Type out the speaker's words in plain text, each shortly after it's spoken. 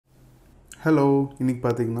Hello, இன்னைக்கு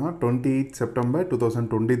பார்த்தீங்கன்னா 28 September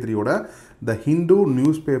 2023 த Hindu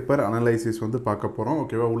news paper analysis வந்து பார்க்க போகிறோம்.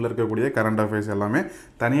 ஓகேவா, உள்ளே இருக்கக்கூடிய கரண்ட் அஃபேர்ஸ் எல்லாமே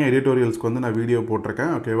தனியாக எடிட்டோரியல்ஸ்க்கு வந்து நான் வீடியோ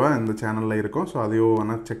போட்டிருக்கேன். ஓகேவா, இந்த சேனலில் இருக்கும். ஸோ அதையும்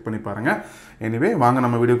வேணால் செக் பண்ணி பாருங்கள். எனிவே வாங்க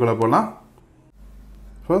நம்ம வீடியோக்குள்ளே போகலாம்.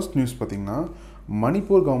 ஃபர்ஸ்ட் நியூஸ் பார்த்திங்கன்னா,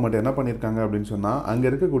 மணிப்பூர் கவர்மெண்ட் என்ன பண்ணியிருக்காங்க அப்படின்னு சொன்னால், அங்கே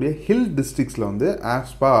இருக்கக்கூடிய ஹில் டிஸ்ட்ரிக்ஸில் வந்து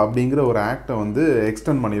ஆஸ்பா அப்படிங்கிற ஒரு ஆக்டை வந்து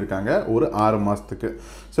எக்ஸ்டெண்ட் பண்ணியிருக்காங்க ஒரு 6 மாதத்துக்கு.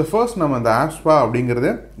 ஸோ ஃபர்ஸ்ட் நம்ம அந்த ஆஸ்பா அப்படிங்கிறது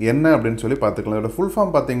என்ன அப்படின்னு சொல்லி பார்த்துக்கலாம். இதோட ஃபுல்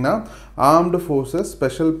ஃபார்ம் பார்த்திங்கன்னா armed forces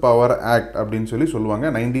special power act அப்படின்னு சொல்லி சொல்லுவாங்க.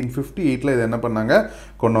 1958 இது என்ன பண்ணாங்க,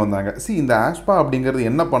 கொண்டு வந்தாங்க. இந்த ஆஸ்பா அப்படிங்கிறது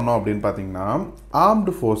என்ன பண்ணோம் அப்படின்னு பார்த்தீங்கன்னா,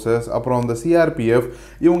 ஆர்ம்டு ஃபோர்ஸஸ் அப்புறம் இந்த சிஆர்பிஎஃப்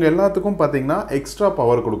இவங்க எல்லாத்துக்கும் பார்த்தீங்கன்னா எக்ஸ்ட்ரா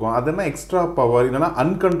பவர் கொடுக்கும். அது என்ன எக்ஸ்ட்ரா பவர், இல்லைனா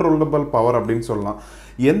அன்கண்ட்ரோலபிள் பவர் அப்படின்னு சொல்லலாம்.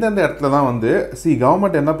 எந்தெந்த இடத்துல தான் வந்து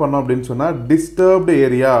கவர்மெண்ட் என்ன பண்ணோம் அப்படின்னு சொன்னால், டிஸ்டர்ப்டு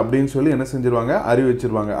ஏரியா அப்படின்னு சொல்லி என்ன செஞ்சிருவாங்க,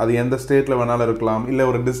 அறிவிச்சிருவாங்க. அது எந்த ஸ்டேட்டில் வேணாலும் இருக்கலாம், இல்லை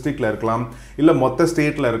ஒரு டிஸ்ட்ரிக்டில் இருக்கலாம், இல்லை மொத்த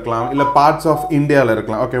ஸ்டேட்டில் இருக்கலாம், இல்லை பார்ட்ஸ் ஆஃப் இந்தியாவில்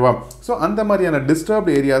இருக்கலாம். ஓகேவா, ஸோ அந்த மாதிரியான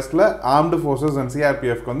டிஸ்டர்ப்டு ஏரியாஸில் ஆர்ம்டு ஃபோர்ஸஸ் அண்ட்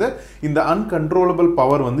சிஆர்பிஎஃப்க்கு வந்து இந்த அன்கண்ட்ரோலபிள்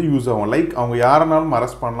பவர் வந்து யூஸ் ஆகும். லைக் அவங்க யாரனாலும்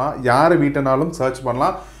அரெஸ்ட் பண்ணலாம், யார் வீட்டினாலும் சர்ச்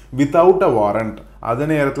பண்ணலாம் வித்தவுட் அ வாரண்ட். அதே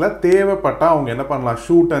நேரத்தில் தேவைப்பட்டால் அவங்க என்ன பண்ணலாம்,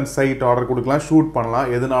 ஷூட் அண்ட் சைட் ஆர்டர் கொடுக்கலாம், ஷூட்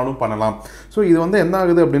பண்ணலாம், எதுனாலும் பண்ணலாம். ஸோ இது வந்து என்ன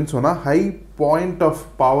ஆகுது அப்படின்னு சொன்னால், ஹை பாயிண்ட் ஆஃப்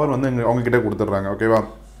பவர் வந்து அவங்க கிட்ட கொடுத்துட்றாங்க. ஓகேவா,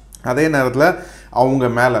 அதே நேரத்தில் அவங்க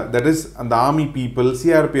மேலே, தட் இஸ் அந்த ஆர்மி பீப்புள்,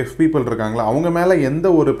 சிஆர்பிஎஃப் பீப்புள் இருக்காங்களா, அவங்க மேலே எந்த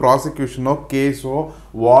ஒரு ப்ராசிக்யூஷனோ கேஸோ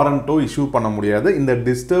வாரண்ட்டோ இஷ்யூ பண்ண முடியாது இந்த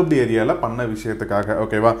டிஸ்டர்ப்டு ஏரியாவில் பண்ண விஷயத்துக்காக.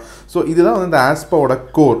 ஓகேவா, ஸோ இதுதான் வந்து இந்த ஆஸ்பாவோட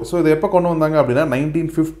கோர். ஸோ இதை எப்போ கொண்டு வந்தாங்க அப்படின்னா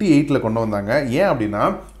 1958 கொண்டு வந்தாங்க. ஏன் அப்படின்னா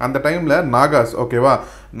அந்த டைமில் நாகாஸ், ஓகேவா,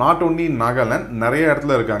 நாட் ஒன்லி நாகாலாண்ட், நிறைய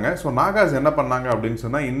இடத்துல இருக்காங்க. ஸோ நாகாஸ் என்ன பண்ணாங்க அப்படின்னு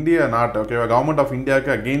சொன்னால், இந்தியா நாட், ஓகேவா, கவர்மெண்ட் ஆஃப்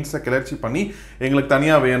இந்தியாவுக்கு அகெயின்ஸ்டாக கிளர்ச்சி பண்ணி எங்களுக்கு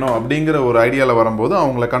தனியாக வேணும் அப்படிங்கிற ஒரு ஐடியாவில் வரும்போது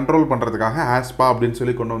அவங்கள கண்ட்ரோல் பண்ணுறதுக்காக ஆஸ்பா அப்படின்னு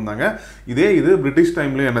சொல்லி கொண்டு வந்தாங்க. இது பிரிட்டிஷ்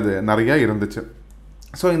டைம்லேயும் என்னது நிறையா இருந்துச்சு.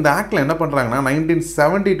 ஸோ இந்த ஆக்டில் என்ன பண்ணுறாங்கன்னா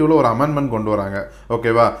 1972 ஒரு அமெண்ட்மெண்ட் கொண்டு வராங்க.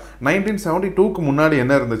 ஓகேவா, 1972க்கு முன்னாடி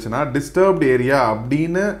என்ன இருந்துச்சுன்னா, டிஸ்டர்ப்டு ஏரியா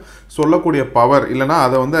அப்படின்னு சொல்லக்கூடிய பவர், இல்லைனா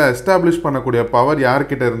அதை வந்து எஸ்டாப்ளிஷ் பண்ணக்கூடிய பவர்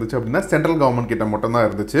யார்கிட்ட இருந்துச்சு அப்படின்னா சென்ட்ரல் கவர்மெண்ட் கிட்ட மட்டும்தான்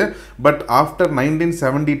இருந்துச்சு. பட் ஆஃப்டர்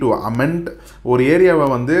 1972 அமெண்ட் ஒரு ஏரியாவை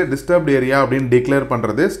வந்து டிஸ்டர்ப்டு ஏரியா அப்படின்னு டிக்ளேர்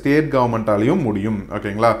பண்ணுறது ஸ்டேட் கவர்மெண்ட்டாலையும் முடியும்.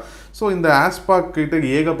 ஓகேங்களா, ஸோ இந்த ஆஸ்பா கிட்ட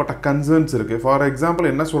ஏகப்பட்ட கன்சர்ன்ஸ் இருக்குது. ஃபார்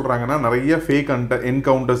எக்ஸாம்பிள் என்ன சொல்கிறாங்கன்னா, நிறைய ஃபேக்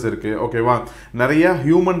என்கவுண்டர்ஸ் இருக்குது. ஓகேவா, நிறைய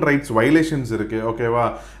ஹியூமன் ரைட்ஸ் வயலேஷன்ஸ் இருக்குது. ஓகேவா,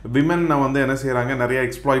 விமென்னை வந்து என்ன செய்கிறாங்க, நிறைய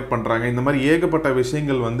எக்ஸ்ப்ளாய்ட் பண்ணுறாங்க. இந்த மாதிரி ஏகப்பட்ட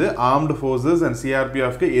விஷயங்கள் வந்து ஆர்ம்டு ஃபோர்ஸஸ் அண்ட்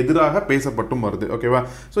சிஆர்பிஎஃப்க்கு எதிராக பேசப்பட்டும் வருது. ஓகேவா,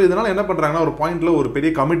 ஸோ இதனால் என்ன பண்ணுறாங்கன்னா, ஒரு பாயிண்டில் ஒரு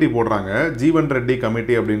பெரிய கமிட்டி போடுறாங்க, ஜீவன் ரெட்டி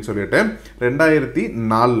கமிட்டி அப்படின்னு சொல்லிட்டு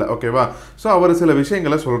 2004. ஓகேவா, ஸோ அவர் சில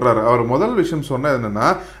விஷயங்களை சொல்கிறாரு. அவர் முதல் விஷயம் சொன்னது என்னென்னா,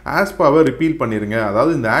 ஆஸ்பாவை ரிப்பீல் பண்ணிடுங்க,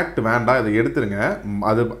 அதாவது இந்த ஆக்ட் வேண்டாம், இதை எடுத்துருங்க.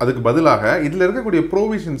 அதுக்கு பதிலாக இதில் இருக்கக்கூடிய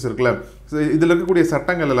ப்ரோவிஷன்ஸ் இருக்குல்ல, இதில் இருக்கக்கூடிய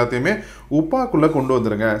சட்டங்கள் எல்லாத்தையுமே உப்பாக்குள்ளே கொண்டு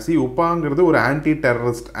வந்துருங்க. உப்பாங்கிறது ஒரு ஆன்டி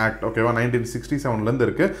டெரரிஸ்ட் ஆக்ட். ஓகேவா, 1967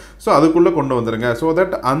 இருக்கு. ஸோ அதுக்குள்ளே கொண்டு வந்துருங்க. ஸோ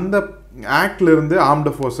தட் அந்த ஆக்ட்லேருந்து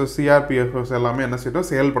ஆர்ம்டு ஃபோர்ஸஸ், சிஆர்பிஎஃப் எல்லாமே என்ன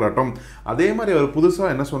செய்யட்டும், செயல்படட்டும். அதே மாதிரி அவர்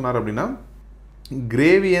புதுசாக என்ன சொன்னார் அப்படின்னா,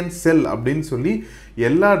 கிரேவியன் செல் அப்படின்னு சொல்லி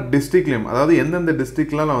எல்லா டிஸ்ட்ரிக்ட்லையும், அதாவது எந்தெந்த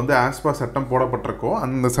டிஸ்ட்ரிக்ட்லாம் வந்து ஆஸ்பா சட்டம் போடப்பட்டிருக்கோ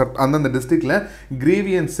அந்தந்த டிஸ்ட்ரிக்டில்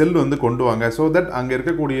கிரேவியன் செல் வந்து கொண்டு வாங்க. ஸோ தட் அங்கே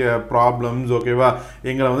இருக்கக்கூடிய ப்ராப்ளம்ஸ், ஓகேவா,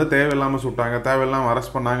 எங்களை வந்து தேவையில்லாமல் சுட்டாங்க, தேவையில்லாமல்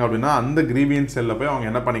அரெஸ்ட் பண்ணாங்க அப்படின்னா அந்த கிரேவியன் செல்லில் போய்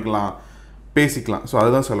அவங்க என்ன பண்ணிக்கலாம், பேசிக்கலாம். ஸோ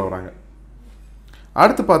அதுதான் சொல்ல வராங்க.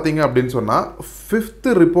 அடுத்து பார்த்தீங்க அப்படின்னு சொன்னால்,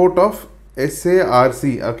 5th ரிப்போர்ட் ஆஃப்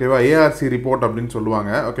எஸ்ஏஆர்சி, ஓகேவா, ஏஆர்சி ரிப்போர்ட் அப்படின்னு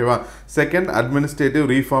சொல்லுவாங்க. ஓகேவா, செகண்ட் அட்மினிஸ்ட்ரேட்டிவ்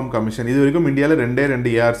ரீஃபார்ம் கமிஷன். இது வரைக்கும் இந்தியாவில்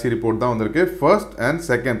 2 ஏஆர்சி ரிப்போர்ட் தான் வந்திருக்கு, ஃபர்ஸ்ட் அண்ட்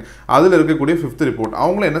செகண்ட். அதில் இருக்கக்கூடிய 5th ரிப்போர்ட்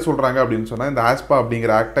அவங்கள என்ன சொல்கிறாங்க அப்படின்னு சொன்னால், இந்த ஆஸ்பா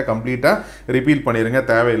அப்படிங்கிற ஆக்டை கம்ப்ளீட்டாக ரிப்பீல் பண்ணிடுங்க,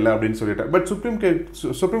 தேவையில்லை அப்படின்னு சொல்லிட்டு. பட்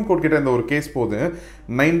சுப்ரீம் கோர்ட் கிட்ட இந்த ஒரு கேஸ் போது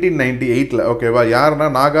 1998. ஓகேவா, யாருன்னா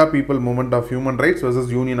Naga people movement of human rights versus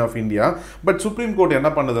union of India. But supreme court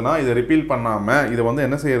என்ன பண்ணுதுன்னா, இதை ரிப்பீல் பண்ணாமல் இதை வந்து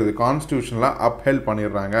என்ன செய்யறது, கான்ஸ்டியூஷனில் அப்ஹெல்ட்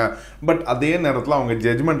பண்ணிடுறாங்க. பட் அதே நேரத்தில் அவங்க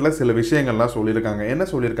ஜட்மெண்ட்டில் சில விஷயங்கள்லாம் சொல்லியிருக்காங்க. என்ன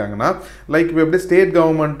சொல்லியிருக்காங்கன்னா, லைக் இப்போ எப்படி ஸ்டேட்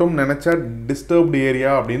கவர்மெண்ட்டும் நினச்சா டிஸ்டர்ப்டு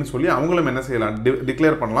ஏரியா அப்படின்னு சொல்லி அவங்களும் என்ன செய்யலாம்,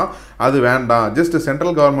 டிக்ளேர் பண்ணலாம். அது வேண்டாம், ஜஸ்ட்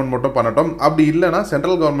சென்ட்ரல் கவர்மெண்ட் மட்டும் பண்ணட்டும், அப்படி இல்லைனா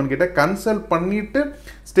சென்ட்ரல் கவர்மெண்ட் கிட்ட கன்சல்ட் பண்ணிட்டு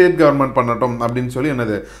ஸ்டேட் கவர்மெண்ட் பண்ணட்டும் அப்படின்னு சொல்லி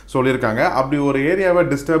என்னது சொல்லியிருக்காங்க. அப்படி ஒரு ஏரியாவை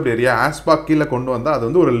டிஸ்டர்ப்டு ஏரியா ஆஸ்பா கீழே கொண்டு வந்தால் அது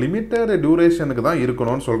வந்து ஒரு லிமிட்டட் டியூரேஷனுக்கு தான்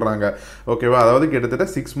இருக்கணும்னு சொல்கிறாங்க. ஓகேவா, அதாவது கிட்டத்தட்ட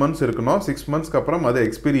 6 months இருக்கணும். 6 monthsக்கு அப்புறம் அது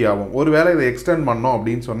எக்ஸ்பீரி ஆகும். ஒருவேளை இதை எக்ஸ்டெண்ட் பண்ணோம்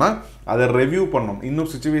அப்படின்னு சொன்னால் அதை ரிவ்யூ பண்ணணும். இன்னும்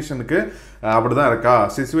சிச்சுவேஷனுக்கு அப்படி தான் இருக்கா,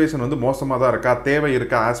 சிச்சுவேஷன் வந்து மோசமாக தான் இருக்கா, தேவை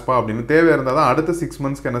இருக்கா ஆஸ்பா அப்படின்னு, தேவை இருந்தால் தான் அடுத்த 6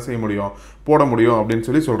 monthsக்கு என்ன செய்ய முடியும், போட முடியும் அப்படின்னு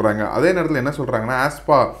சொல்லி சொல்கிறாங்க. அதே நேரத்தில் என்ன சொல்கிறாங்கன்னா,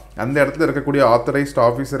 ஆஸ்பா அந்த இடத்துல இருக்கக்கூடிய ஆத்தரைஸ்ட்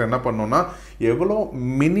ஆஃபீஸர் என்ன பண்ணணும்னா, எவ்வளோ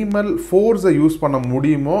மினிமல் ஃபோர்ஸை யூஸ் பண்ண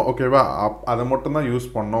முடியுமோ, ஓகேவா, அதை மட்டும்தான் யூஸ்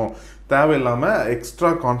பண்ணணும், தேவையில்லாமல்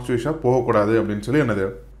எக்ஸ்ட்ரா கான்ஸ்டியூஷனாக போகக்கூடாது அப்படின்னு சொல்லி என்னது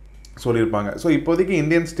சொல்லியிருப்பாங்க. ஸோ இப்போதைக்கு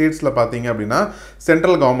இந்தியன் ஸ்டேட்ஸில் பார்த்தீங்க அப்படின்னா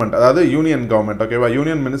சென்ட்ரல் கவர்மெண்ட், அதாவது யூனியன் கவர்மெண்ட், ஓகேவா,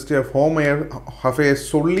 union ministry of home affairs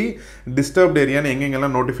சொல்லி டிஸ்டர்ப்ட் ஏரியான்னு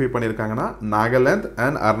எங்கெங்கெல்லாம் நோட்டிஃபை பண்ணியிருக்காங்கன்னா நாகாலாந்து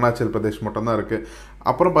அண்ட் அருணாச்சல் பிரதேஷ் மட்டும் தான் இருக்குது.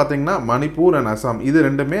 அப்புறம் பார்த்தீங்கன்னா மணிப்பூர் அண்ட் அசாம், இது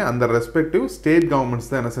ரெண்டுமே அந்த ரெஸ்பெக்டிவ் ஸ்டேட் கவர்மெண்ட்ஸ்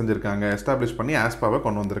தான் என்ன செஞ்சுருக்காங்க, எஸ்டாப்ளிஷ் பண்ணி ஆஸ்பாவை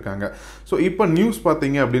கொண்டு வந்திருக்காங்க. ஸோ இப்போ நியூஸ்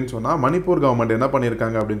பார்த்தீங்க அப்படின்னு சொன்னால் மணிப்பூர் கவர்மெண்ட் என்ன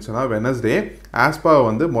பண்ணியிருக்காங்க அப்படின்னு சொன்னால் வெனஸ்டே ஆஸ்பாவை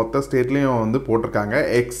வந்து மொத்த ஸ்டேட்லேயும் வந்து போட்டிருக்காங்க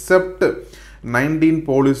எக்ஸப்ட் 19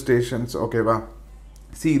 போலீஸ் ஸ்டேஷன்ஸ், ஓகேவா.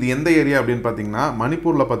 இது எந்த ஏரியா அப்படின்னு பார்த்தீங்கன்னா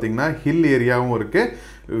மணிப்பூரில் பார்த்தீங்கன்னா ஹில் ஏரியாவும் இருக்குது,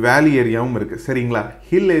 வேலி ஏரியாவும் இருக்குது, சரிங்களா.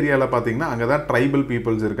 ஹில் ஏரியாவில் பார்த்தீங்கன்னா அங்கே தான் ட்ரைபல்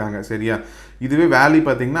பீப்புள்ஸ் இருக்காங்க, சரியா. இதுவே வேலி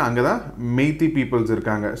பார்த்தீங்கன்னா அங்கே தான் மெய்த்தி பீப்புள்ஸ்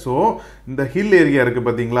இருக்காங்க. ஸோ இந்த ஹில் ஏரியா இருக்குது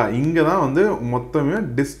பார்த்தீங்களா, இங்கே தான் வந்து மொத்தமே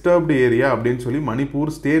டிஸ்டர்ப்டு ஏரியா அப்படின்னு சொல்லி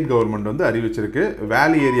மணிப்பூர் ஸ்டேட் கவர்மெண்ட் வந்து அறிவிச்சிருக்கு.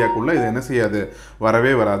 வேலி ஏரியாக்குள்ளே இது என்ன செய்யாது,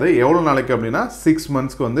 வரவே வராது. எவ்வளோ நாளைக்கு அப்படின்னா 6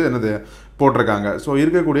 monthsக்கு வந்து என்னது போட்டிருக்காங்க. ஸோ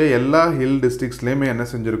இருக்கக்கூடிய எல்லா ஹில் டிஸ்ட்ரிக்ஸ்லேயுமே என்ன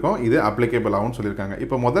செஞ்சுருக்கோம், இது அப்ளிகேபிள் ஆகும்னு சொல்லியிருக்காங்க.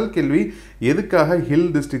 இப்போ முதல் கேள்வி, எதுக்காக ஹில்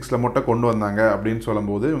டிஸ்ட்ரிக்ஸில் மட்டும் கொண்டு வந்தாங்க அப்படின்னு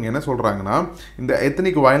சொல்லும்போது இவங்க என்ன சொல்கிறாங்கன்னா, இந்த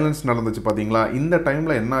எத்னிக் வயலன்ஸ் நடந்துச்சு பார்த்தீங்களா, இந்த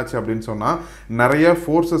டைமில் என்ன ஆச்சு அப்படின்னு சொன்னால் நிறைய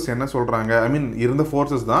ஃபோர்ஸஸ் என்ன சொல்கிறாங்க, ஐ மீன் இருந்த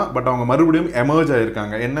ஃபோர்ஸஸ் தான், பட் அவங்க மறுபடியும் எமர்ஜ்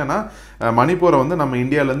ஆகியிருக்காங்க. என்னென்னா மணிப்பூரை வந்து நம்ம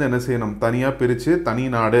இந்தியாவிலேருந்து என்ன செய்யணும், தனியாக பிரித்து தனி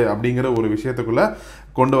நாடு அப்படிங்கிற ஒரு விஷயத்துக்குள்ளே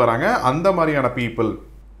கொண்டு வராங்க. அந்த மாதிரியான பீப்புள்,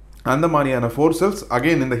 அந்த மாதிரியான ஃபோர்ஸஸ்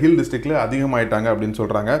அகெயின் இந்த ஹில் டிஸ்ட்ரிக்டில் அதிகமாயிட்டாங்க அப்படின்னு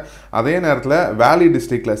சொல்கிறாங்க. அதே நேரத்தில் வேலி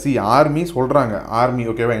டிஸ்ட்ரிக்டில் ஆர்மி சொல்கிறாங்க, ஆர்மி,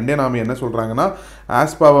 ஓகேவா, இந்தியன் ஆர்மி என்ன சொல்கிறாங்கன்னா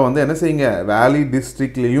ஆஸ்பாவை வந்து என்ன செய்யுங்க, வேலி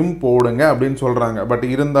டிஸ்ட்ரிக்ட்லேயும் போடுங்க அப்படின்னு சொல்கிறாங்க. பட்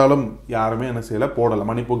இருந்தாலும் யாருமே என்ன செய்யலை, போடலை,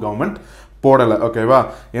 மணிப்பூர் கவர்மெண்ட் போடலை, ஓகேவா.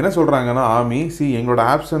 என்ன சொல்கிறாங்கன்னா ஆர்மி, எங்களோட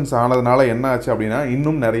ஆப்சன்ஸ் ஆனதுனால என்ன ஆச்சு அப்படின்னா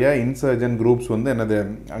இன்னும் நிறைய இன்சர்ஜென்ட் குரூப்ஸ் வந்து என்னது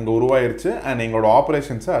அங்கே உருவாயிருச்சு அண்ட் எங்களோட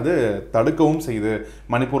ஆப்ரேஷன்ஸை அது தடுக்கவும் செய்யுது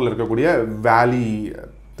மணிப்பூரில் இருக்கக்கூடிய வேலி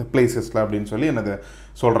பிளேசஸில் அப்படின்னு சொல்லி என்னது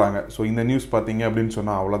சொல்கிறாங்க. ஸோ இந்த நியூஸ் பார்த்தீங்க அப்படின்னு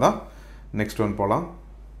சொன்னால் அவ்வளோதான். நெக்ஸ்ட் ஒன் போகலாம்.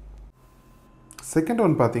 செகண்ட்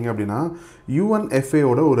ஒன் பார்த்தீங்க அப்படின்னா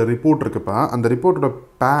UNFAவோட ஒரு ரிப்போர்ட் இருக்குப்பா. அந்த ரிப்போர்ட்டோட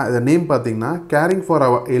நேம் பார்த்தீங்கன்னா carrying for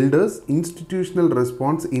our elders institutional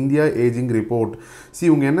response India ageing report.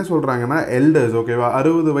 இவங்க என்ன சொல்கிறாங்கன்னா எல்டர்ஸ், ஓகேவா,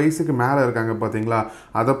 60 வயசுக்கு மேலே இருக்காங்க பார்த்தீங்களா,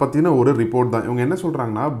 அதை பற்றின ஒரு ரிப்போர்ட் தான். இவங்க என்ன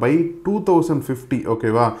சொல்கிறாங்கன்னா பை 2050,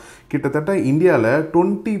 ஓகேவா, கிட்டத்தட்ட இந்தியாவில்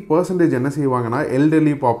 20% என்ன செய்வாங்கன்னா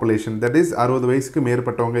எல்டர்லி பாப்புலேஷன், தட் இஸ் 60 வயசுக்கு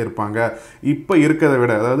மேற்பட்டவங்க இருப்பாங்க. இப்போ இருக்கிறத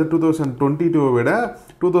விட, அதாவது 2022 விட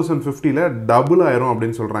 2050 டபுள் ஆயிரும்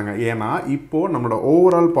அப்படின்னு சொல்கிறாங்க. ஏன்னா இப்போது நம்மளோட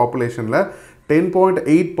ஓவரால் பாப்புலேஷனில்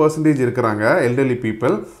 10.8% இருக்கிறாங்க எல்டர்லி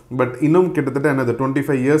பீப்புள். பட் இன்னும் கிட்டத்தட்ட என்னது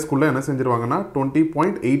 25 இயர்ஸ்க்குள்ளே என்ன செஞ்சிருவாங்கன்னா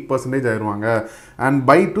 20.8% ஆயிடுவாங்க. அண்ட்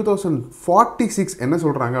பை 2046 என்ன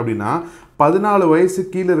சொல்கிறாங்க அப்படின்னா 14 வயசு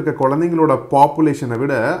கீழே இருக்க குழந்தைங்களோட பாப்புலேஷனை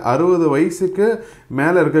விட 60 வயசுக்கு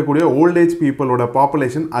மேலே இருக்கக்கூடிய ஓல்டேஜ் பீப்புளோட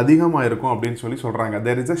பாப்புலேஷன் அதிகமாக இருக்கும் அப்படின்னு சொல்லி சொல்கிறாங்க.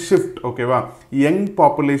 தேர் இஸ் அ ஷிஃப்ட், ஓகேவா, யங்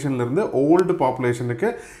பாப்புலேஷன்லேருந்து ஓல்டு பாப்புலேஷனுக்கு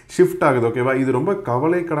ஷிஃப்ட் ஆகுது, ஓகேவா. இது ரொம்ப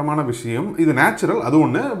கவலைக்கிடமான விஷயம். இது நேச்சுரல், அது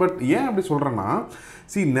ஒன்று. பட் ஏன் அப்படி சொல்கிறேன்னா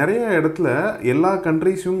நிறைய இடத்துல எல்லா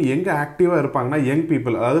கண்ட்ரீஸும் எங்கே ஆக்டிவாக இருப்பாங்கன்னா யங்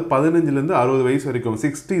பீப்புள், அதாவது 15லேருந்து 60 வயசு வரைக்கும்,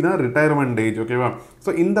 60 தான் ரிட்டையர்மெண்ட் ஏஜ், ஓகேவா.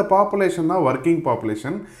 ஸோ இந்த பாப்புலேஷன் தான் ஒர்க்கிங்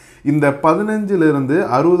பாப்புலேஷன். இந்த 15லேருந்து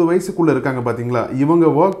 60 வயசுக்குள்ளே இருக்காங்க பார்த்தீங்களா, இவங்க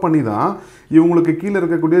ஒர்க் பண்ணி தான் இவங்களுக்கு கீழே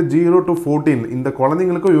இருக்கக்கூடிய 0 to 14 இந்த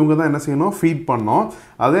குழந்தைங்களுக்கும் இவங்க தான் என்ன செய்யணும், ஃபீட் பண்ணணும்.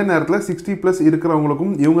 அதே நேரத்தில் 60+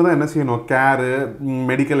 இருக்கிறவங்களுக்கும் இவங்க தான் என்ன செய்யணும், கேரு,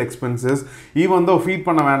 மெடிக்கல் எக்ஸ்பென்சஸ், ஈவன் தான் ஃபீட்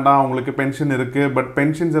பண்ண வேண்டாம், அவங்களுக்கு பென்ஷன் இருக்குது, பட்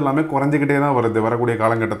பென்ஷன்ஸ் எல்லாமே குறைஞ்சிக்கிட்டே தான் வருது வரக்கூடிய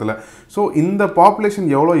காலகட்டத்தில். ஸோ இந்த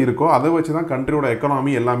பாப்புலேஷன் எவ்வளோ இருக்கோ அதை வச்சு தான் கண்ட்ரியோட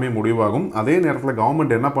எக்கனாமி எல்லாமே முடிவாகும். அதே நேரத்தில்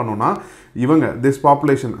கவர்மெண்ட் என்ன பண்ணுன்னா இவங்க this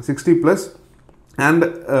population 60+ and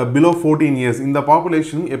below 14 years இந்த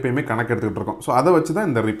பாப்புலேஷன் எப்பயுமே கணக்கு எடுத்துக்கிட்டு இருக்கோம். ஸோ அதை வச்சு தான்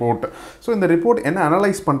இந்த ரிப்போர்ட். ஸோ இந்த ரிப்போர்ட் என்ன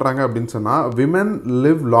அனலைஸ் பண்ணுறாங்க அப்படின்னு சொன்னால் விமென்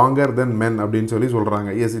லிவ் லாங்கர் தென் மென் அப்படின்னு சொல்லி சொல்கிறாங்க.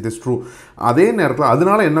 S, it is true. அதே நேரத்தில்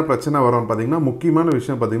அதனால என்ன பிரச்சனை வரும்னு பார்த்தீங்கன்னா முக்கியமான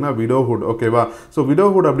விஷயம் பார்த்தீங்கன்னா விடோஹுட், ஓகேவா. ஸோ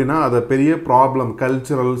விடோஹுட் அப்படின்னா அதை பெரிய ப்ராப்ளம்,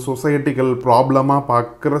 கல்ச்சுரல் சொசைட்டிக்கல் ப்ராப்ளமாக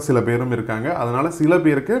பார்க்குற சில பேரும் இருக்காங்க. அதனால் சில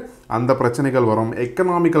பேருக்கு அந்த பிரச்சனைகள் வரும்,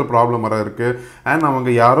 எக்கனாமிக்கல் ப்ராப்ளம் வர இருக்குது, அண்ட் அவங்க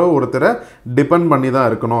யாரோ ஒருத்தரை டிபெண்ட் பண்ணி தான்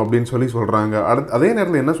இருக்கணும் அப்படின்னு சொல்லி சொல்கிறாங்க. அதே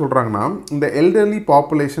நேரத்தில் என்ன சொல்கிறாங்கன்னா இந்த எல்டர்லி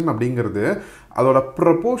பாப்புலேஷன் அப்படிங்கிறது அதோட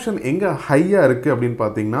ப்ரொபோர்ஷன் எங்கே ஹையாக இருக்குது அப்படின்னு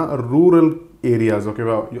பார்த்தீங்கன்னா ரூரல் ஏரியாஸ்,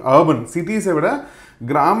 ஓகேவா. அர்பன் சிட்டிஸை விட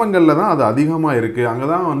கிராமங்களில் தான் அது அதிகமாக இருக்குது. அங்கே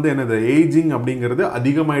தான் வந்து என்னது ஏஜிங் அப்படிங்கிறது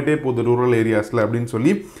அதிகமாகிட்டே போகுது ரூரல் ஏரியாஸில் அப்படின்னு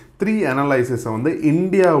சொல்லி 3 அனலைசிஸை வந்து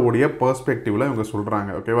இந்தியாவுடைய பெர்ஸ்பெக்டிவில் இவங்க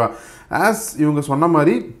சொல்கிறாங்க, ஓகேவா. ஆஸ் இவங்க சொன்ன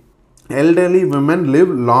மாதிரி elderly women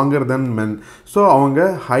live longer than men. So அவங்க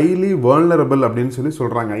ஹைலி வல்னரபிள் அப்படின்னு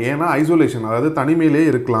சொல்கிறாங்க. ஏன்னா ஐசோலேஷன், அதாவது தனிமையிலே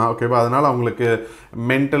இருக்கலாம், ஓகேவா? அதனால் அவங்களுக்கு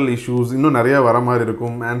மென்டல் இஷ்யூஸ் இன்னும் நிறையா வர மாதிரி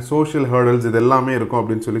இருக்கும், அண்ட் சோஷியல் ஹர்டல்ஸ் இது எல்லாமே இருக்கும்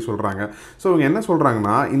அப்படின்னு சொல்கிறாங்க. ஸோ இவங்க என்ன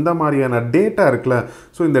சொல்கிறாங்கன்னா, இந்த மாதிரியான டேட்டா இருக்குல்ல,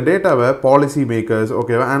 ஸோ இந்த டேட்டாவை பாலிசி மேக்கர்ஸ்,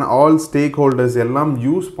 ஓகேவா, அண்ட் ஆல் ஸ்டேக் ஹோல்டர்ஸ் எல்லாம்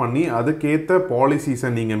யூஸ் பண்ணி அதுக்கேற்ற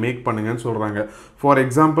பாலிசிஸை நீங்கள் மேக் பண்ணுங்கன்னு சொல்கிறாங்க. ஃபார்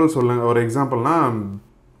எக்ஸாம்பிள் ஒரு எக்ஸாம்பிள்னால்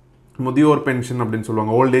முதியோர் பென்ஷன் அப்படின்னு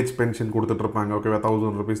சொல்லுவாங்க, ஓல்ட் ஏஜ் பென்ஷன் கொடுத்துட்ருப்பாங்க, ஓகேவா,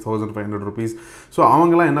 1000 rupees 1500 rupees. ஸோ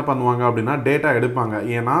அவங்களாம் என்ன பண்ணுவாங்க அப்படின்னா டேட்டா எடுப்பாங்க.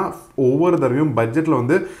 ஏன்னா ஒவ்வொரு தடவையும் பட்ஜெட்டில்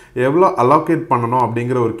வந்து எவ்வளோ அலோகேட் பண்ணணும்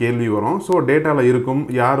அப்படிங்கிற ஒரு கேள்வி வரும். ஸோ டேட்டாவில் இருக்கும்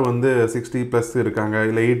யார் வந்து 60+ இருக்காங்க,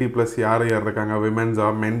 இல்லை 80+ யார் இருக்காங்க, விமென்ஸா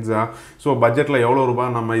மென்ஸா, ஸோ பட்ஜெட்டில் எவ்வளோ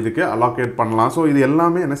ரூபாய் நம்ம இதுக்கு அலோகேட் பண்ணலாம். ஸோ இது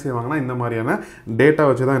எல்லாமே என்ன செய்வாங்கன்னா இந்த மாதிரியான டேட்டா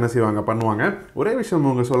வச்சு தான் என்ன செய்வாங்க பண்ணுவாங்க. ஒரே விஷயம்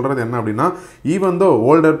அவங்க சொல்கிறது என்ன அப்படின்னா, ஈவன் தோ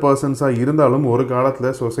ஓல்டர் பர்சன்ஸாக இருந்தாலும் ஒரு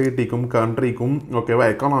காலத்தில் சொசைட்டி கண்ட்ரிக்கும், ஓகேவா,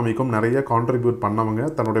 எக்கானமிக்கும் நிறைய கான்ட்ரிபியூட் பண்ணவங்க,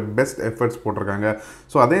 தன்னோட பெஸ்ட் எஃபர்ட்ஸ் போட்டிருக்காங்க.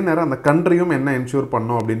 ஸோ அதே நேரம் அந்த கண்ட்ரியும் என்ன என்ஷூர்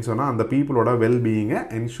பண்ணோம் அப்படின்னு சொன்னால் அந்த பீப்புளோட வெல்பீயிங்கை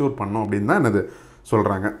என்ஷூர் பண்ணோம் அப்படின்னு தான் என்னது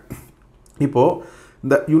சொல்கிறாங்க. இப்போது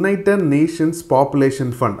இந்த யுனைடெட் நேஷன்ஸ்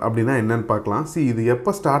பாப்புலேஷன் ஃபண்ட் அப்படின்னா என்னன்னு பார்க்கலாம். இது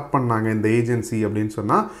எப்போ ஸ்டார்ட் பண்ணாங்க இந்த ஏஜென்சி அப்படின்னு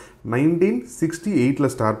சொன்னால்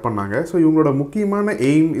 1968 ஸ்டார்ட் பண்ணாங்க. ஸோ இவங்களோட முக்கியமான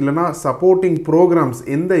எய்ம் இல்லைனா சப்போர்ட்டிங் ப்ரோக்ராம்ஸ்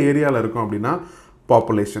எந்த ஏரியாவில் இருக்கும் அப்படின்னா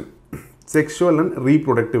population, sexual and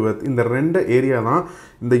reproductive health, இந்த 2 ஏரியா தான்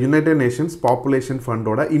இந்த United Nations population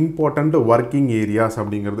ஃபண்டோட important working areas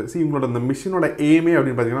அப்படிங்கிறது. இவங்களோட இந்த மிஷனோட எய்மே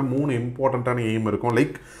அப்படின்னு பார்த்தீங்கன்னா 3 இம்பார்ட்டண்ட்டான எய்ம் இருக்கும்.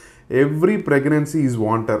 Like every pregnancy is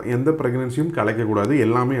van der, எந்த ப்ரெக்னன்சியும் கலைக்கக்கூடாது,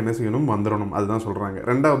 எல்லாமே என்ன செய்யணும், வந்துடணும், அதுதான் சொல்கிறாங்க.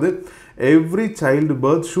 ரெண்டாவது, every child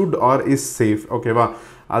birth should R is safe, ஓகேவா,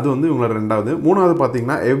 அது வந்து இவங்களோட ரெண்டாவது. மூணாவது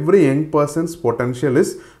பார்த்தீங்கன்னா every young persons potential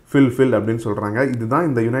is fulfil அப்படின்னு சொல்கிறாங்க. இதுதான்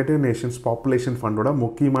இந்த யுனைடெட் நேஷன்ஸ் பாப்புலேஷன் ஃபண்டோட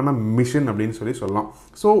முக்கியமான மிஷன் அப்படின்னு சொல்லலாம்.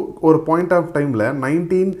 ஸோ ஒரு பாயிண்ட் ஆஃப் டைமில்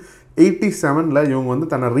 1987 இவங்க வந்து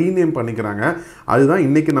தன்னை ரீநேம் பண்ணிக்கிறாங்க. அதுதான்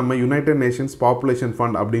இன்றைக்கி நம்ம யுனைடெட் நேஷன்ஸ் பாப்புலேஷன்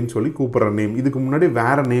ஃபண்ட் அப்படின்னு கூப்பிட்ற நேம். இதுக்கு முன்னாடி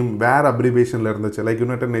வேறு நேம், வேறு அப்ரிவேஷனில் இருந்துச்சு, like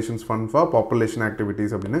United Nations fund for population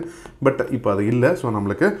activities அப்படின்னு. பட் இப்போ அது இல்லை, ஸோ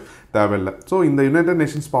நம்மளுக்கு தேவையில்லை. ஸோ இந்த United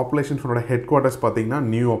Nations population ஃபண்டோட head quarters பார்த்திங்கன்னா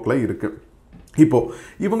நியூயார்க்கில் இருக்குது. இப்போது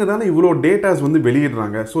இவங்க தானே இவ்வளோ டேட்டாஸ் வந்து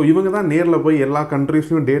வெளியிடுறாங்க. ஸோ இவங்க தான் நேரில் போய் எல்லா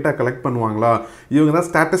கண்ட்ரீஸ்லையும் டேட்டா கலெக்ட் பண்ணுவாங்களா, இவங்க தான்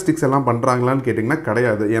ஸ்டாட்டிஸ்டிக்ஸ் எல்லாம் பண்ணுறாங்களான்னு கேட்டிங்கன்னா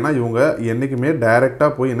கிடையாது. ஏன்னா இவங்க என்றைக்குமே டைரெக்டாக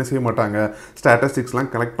போய் என்ன செய்ய மாட்டாங்க, ஸ்டாட்டிஸ்டிக்ஸ்லாம்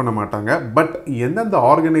கலெக்ட் பண்ண மாட்டாங்க. பட் எந்தெந்த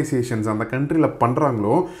ஆர்கனைசேஷன்ஸ் அந்த கண்ட்ரியில்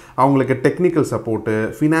பண்ணுறாங்களோ அவங்களுக்கு technical support,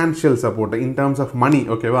 financial support in terms of money,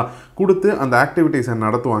 ஓகேவா, கொடுத்து அந்த ஆக்டிவிட்டீஸை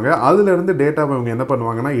நடத்துவாங்க. அதுலேருந்து டேட்டாவை இவங்க என்ன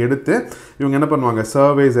பண்ணுவாங்கன்னா எடுத்து இவங்க என்ன பண்ணுவாங்க,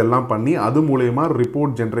 சர்வேஸ் எல்லாம் பண்ணி அது மூலயமா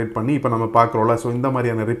ரிப்போர்ட் ஜென்ரேட் பண்ணி இப்போ நம்ம பார்க்குறோம். ஸோ இந்த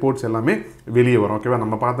மாதிரியான ரிப்போர்ட்ஸ் எல்லாமே வெளியே வரும், ஓகேவா.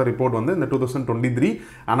 நம்ம பார்த்த ரிப்போர்ட் வந்து இந்த 2023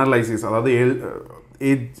 அனலைசிஸ், அதாவது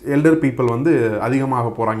எல்டர் பீப்புள் வந்து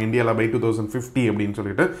அதிகமாக போகிறாங்க இந்தியாவில் பை 2050 அப்படின்னு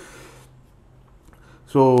சொல்லிட்டு.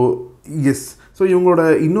 ஸோ எஸ், ஸோ இவங்களோட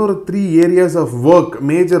இன்னொரு 3 areas of work,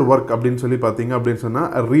 major work அப்படின்னு சொல்லி பார்த்தீங்க அப்படின்னு சொன்னால்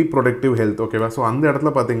ரீப்ரொடக்டிவ் ஹெல்த், ஓகேவா. ஸோ அந்த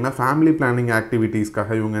இடத்துல பார்த்தீங்கன்னா ஃபேமிலி பிளானிங்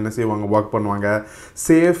ஆக்டிவிட்டீஸ்க்காக இவங்க என்ன செய்வாங்க, ஒர்க் பண்ணுவாங்க.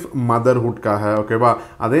 சேஃப் மதர்ஹுட்காக, ஓகேவா.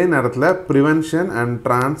 அதே நேரத்தில் prevention and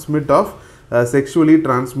transmit of sexually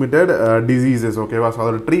transmitted diseases, ஓகேவா. ஸோ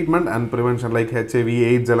அதோட treatment and prevention like HIV,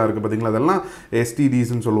 AIDS எல்லாம் இருக்குது பார்த்தீங்களா, அதெல்லாம்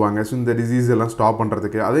STDஸ்ன்னு சொல்லுவாங்க. ஸோ இந்த டிசீஸ் எல்லாம் ஸ்டாப்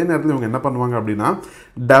பண்ணுறதுக்கு. அதே நேரத்தில் இவங்க என்ன பண்ணுவாங்க அப்படின்னா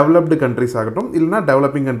டெவலப்டு கண்ட்ரிஸ் ஆகட்டும் இல்லைனா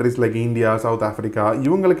developing countries like India, south Africa,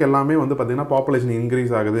 இவங்களுக்கு எல்லாமே வந்து பார்த்திங்கன்னா பாப்புலேஷன்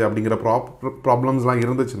இன்க்ரீஸ் ஆகுது அப்படிங்கிற ப்ராப்ளம்ஸ்லாம்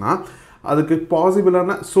இருந்துச்சுன்னா அதுக்கு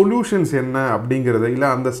பாசிபிளான சொல்யூஷன்ஸ் என்ன அப்படிங்கிறது, இல்லை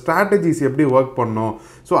அந்த ஸ்ட்ராட்டஜிஸ் எப்படி ஒர்க் பண்ணோம்,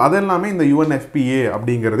 ஸோ அதெல்லாமே இந்த UNFPA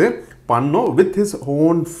அப்படிங்கிறது பண்ணோம் வித் ஹிஸ்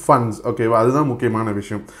ஓன் ஃபண்ட்ஸ், ஓகேவா. அதுதான் முக்கியமான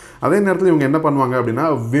விஷயம். அதே நேரத்தில் இவங்க என்ன பண்ணுவாங்க அப்படின்னா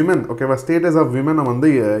விமன், ஓகேவா, ஸ்டேட்டஸ் ஆஃப் விமனை வந்து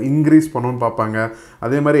இன்க்ரீஸ் பண்ணணும்னு பார்ப்பாங்க.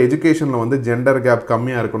 அதே மாதிரி எஜுகேஷனில் வந்து ஜெண்டர் கேப்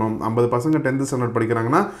கம்மியாக இருக்கணும். 50 பசங்க 10th ஸ்டாண்டர்ட்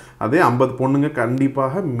படிக்கிறாங்கன்னா அதே 50 பொண்ணுங்க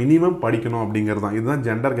கண்டிப்பாக மினிமம் படிக்கணும் அப்படிங்கிறது தான். இதுதான்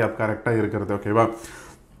ஜெண்டர் கேப் கரெக்டாக இருக்கிறது, ஓகேவா.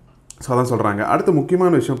 ஸோ அதான் சொல்கிறாங்க. அடுத்து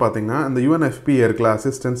முக்கியமான விஷயம் பார்த்தீங்கன்னா இந்த UNFPA இருக்குல்ல,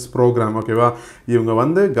 அசிஸ்டன்ஸ் ப்ரோக்ராம், ஓகேவா. இவங்க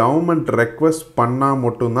வந்து கவர்மெண்ட் ரெக்வஸ்ட் பண்ணால்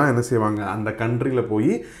மட்டும்தான் என்ன செய்வாங்க, அந்த கண்ட்ரியில்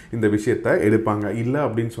போய் இந்த விஷயத்தை எடுப்பாங்க. இல்லை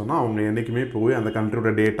அப்படின்னு சொன்னால் அவங்க என்றைக்குமே போய் அந்த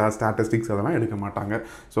கண்ட்ரியோட டேட்டா, ஸ்டாட்டிஸ்டிக்ஸ் அதெல்லாம் எடுக்க மாட்டாங்க.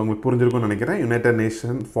 ஸோ உங்களுக்கு புரிஞ்சிருக்கும்னு நினைக்கிறேன் யுனைடெட்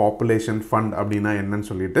நேஷன் பாப்புலேஷன் ஃபண்ட் அப்படின்னா என்னன்னு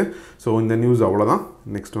சொல்லிட்டு. ஸோ இந்த நியூஸ் அவ்வளோதான்.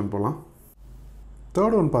 நெக்ஸ்ட் ஒன் போகலாம்.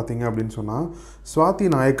 தேர்ட் ஒன் பார்த்தீங்க அப்படின்னு சொன்னால் ஸ்வாதி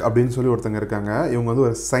நாயக் அப்படின்னு சொல்லி ஒருத்தங்க இருக்காங்க. இவங்க வந்து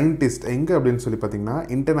ஒரு சயின்டிஸ்ட். எங்கே அப்படின்னு சொல்லி பார்த்தீங்கன்னா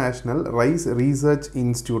இன்டர்நேஷ்னல் ரைஸ் ரீசர்ச்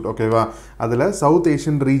இன்ஸ்டியூட், ஓகேவா. அதில் சவுத்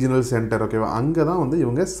ஏஷியன் ரீஜனல் சென்டர், ஓகேவா. அங்கே தான் வந்து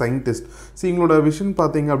இவங்க சயின்டிஸ்ட். ஸோ இவங்களோட விஷன்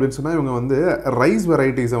பார்த்தீங்க அப்படின்னு சொன்னால் இவங்க வந்து ரைஸ்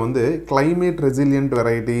வெரைட்டிஸை வந்து கிளைமேட் ரெசிலியன்ட்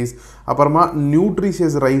வெரைட்டிஸ், அப்புறமா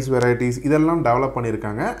நியூட்ரிஷியஸ் ரைஸ் வெரைட்டிஸ் இதெல்லாம் டெவலப்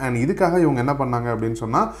பண்ணியிருக்காங்க. அண்ட் இதுக்காக இவங்க என்ன பண்ணாங்க அப்படின்னு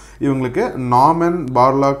சொன்னால் இவங்களுக்கு நார்மன்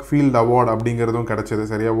பார்லாக் ஃபீல்ட் அவார்டு அப்படிங்கிறதும் கிடச்சிது,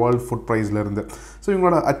 சரியா, வேர்ல்ட் ஃபுட் ப்ரைஸ்லேருந்து. ஸோ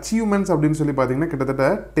இவங்களோட அச்சீவ்மெண்ட்ஸ் அப்படின்னு சொல்லி பார்த்தீங்கன்னா கிட்டத்தட்ட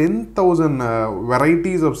 10,000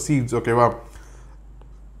 வெரைட்டிஸ் ஆஃப் சீட்ஸ் ஓகேவா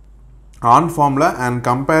ஆன் ஃபார்மில் அண்ட்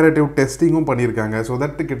கம்பேரேட்டிவ் டெஸ்டிங்கும் பண்ணியிருக்காங்க. ஸோ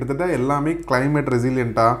தட் கிட்டத்தட்ட எல்லாமே கிளைமேட்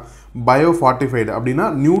ரெசிலியண்ட்டாக பயோ ஃபார்ட்டிஃபைடு அப்படின்னா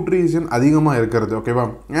நியூட்ரிஷன் அதிகமாக இருக்கிறது ஓகேவா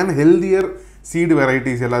அண்ட் ஹெல்தியர் சீடு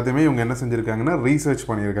வெரைட்டிஸ் எல்லாத்தையுமே இவங்க என்ன செஞ்சுருக்காங்கன்னா ரீசர்ச்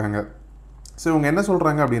பண்ணியிருக்காங்க. ஸோ இவங்க என்ன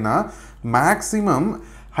சொல்கிறாங்க அப்படின்னா மேக்ஸிமம்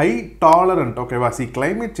ஹை டாலரண்ட் ஓகேவா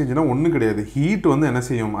கிளைமேட் சேஞ்சுனா ஒன்றும் கிடையாது, ஹீட் வந்து என்ன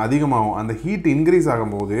செய்யும் அதிகமாகும். அந்த ஹீட் இன்க்ரீஸ்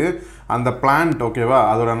ஆகும்போது அந்த பிளான்ட் ஓகேவா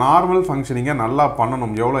அதோட நார்மல் ஃபங்க்ஷனிங்கை நல்லா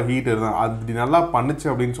பண்ணணும். எவ்வளோ ஹீட் இருந்தால் அப்படி நல்லா பண்ணுச்சு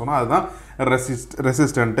அப்படின்னு சொன்னால் அதுதான்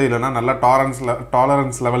ரெசிஸ்டன்ட்டு இல்லைனா நல்லா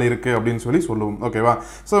டாலரன்ஸ் லெவல் இருக்குது அப்படின்னு சொல்லி சொல்லுவோம் ஓகேவா.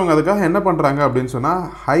 ஸோ அவங்க அதுக்காக என்ன பண்ணுறாங்க அப்படின்னு சொன்னால்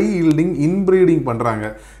ஹை ஈல்டிங் இன்ப்ரீடிங் பண்ணுறாங்க.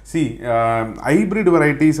 ஹைப்ரிட்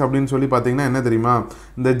வெரைட்டிஸ் அப்படின்னு சொல்லி பார்த்தீங்கன்னா என்ன தெரியுமா,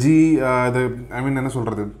 இந்த இது என்ன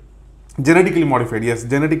சொல்கிறது genetically modified, S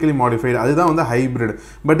genetically modified அதுதான் வந்து ஹைப்ரிட்.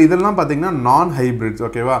 பட் இதெல்லாம் பார்த்தீங்கன்னா நான் ஹைப்ரிட்ஸ்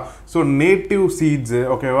ஓகேவா. ஸோ நேட்டிவ் சீட்ஸு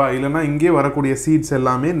ஓகேவா இல்லைனா இங்கே வரக்கூடிய சீட்ஸ்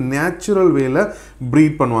எல்லாமே நேச்சுரல் வேல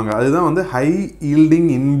ப்ரீட் பண்ணுவாங்க. அதுதான் வந்து ஹை ஈல்டிங்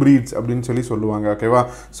இன்ப்ரீட்ஸ் அப்படின்னு சொல்லி சொல்லுவாங்க ஓகேவா.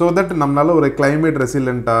 ஸோ தட் நம்மளால் ஒரு climate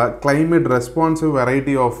ரெசிலண்ட்டாக climate responsive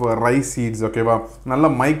variety of rice seeds ஓகேவா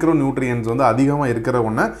நல்ல மைக்ரோ நியூட்ரியன்ஸ் வந்து அதிகமாக இருக்கிற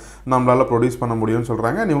ஒன்று நம்மளால் ப்ரொடியூஸ் பண்ண முடியும்னு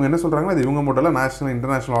சொல்கிறாங்க. இவங்க என்ன சொல்கிறாங்கன்னா அது இவங்க மட்டும் இல்லை, நேஷனல்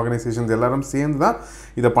இன்டர்நேஷனல் ஆர்கனைசேஷன்ஸ் எல்லாரும் சேர்ந்து தான்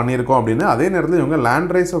இதை பண்ணியிருக்கோம் அப்படின்னு. அதே நேரத்தில் இவங்க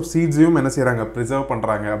லேண்ட் ரைஸ் ஆஃப் சீட்ஸையும் என்ன செய்கிறாங்க ப்ரிசர்வ்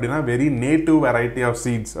பண்ணுறாங்க அப்படின்னா very native variety of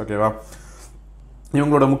seeds ஓகேவா.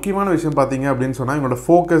 இவங்களோட முக்கியமான விஷயம் பார்த்தீங்க அப்படின்னு சொன்னால் இவங்களோட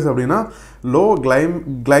ஃபோக்கஸ் அப்படின்னா லோ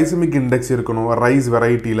கிளைசமிக் இண்டெக்ஸ் இருக்கணும் rice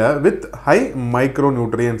வெரைட்டியில் with high micro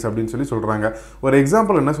nutrients அப்படின்னு சொல்லி சொல்கிறாங்க. ஒரு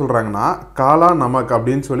எக்ஸாம்பிள் என்ன சொல்கிறாங்கன்னா காலா நமக்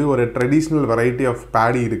அப்படின்னு சொல்லி ஒரு ட்ரெடிஷ்னல் வெரைட்டி ஆஃப்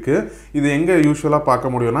பேடி இருக்குது. இது எங்கே யூஸ்வலாக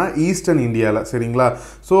பார்க்க முடியும்னா ஈஸ்டர்ன் இந்தியாவில் சரிங்களா.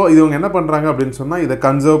 ஸோ இது இவங்க என்ன பண்ணுறாங்க அப்படின்னு சொன்னால் இதை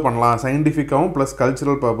கன்சர்வ் பண்ணலாம் சயின்டிஃபிக்காகவும் ப்ளஸ்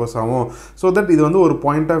கல்ச்சுரல் பர்பஸாகவும். ஸோ தட் இது வந்து ஒரு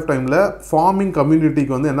பாயிண்ட் ஆஃப் டைமில் ஃபார்மிங்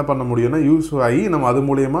கம்யூனிட்டிக்கு வந்து என்ன பண்ண முடியும்னா யூஸ் ஆகி நம்ம அது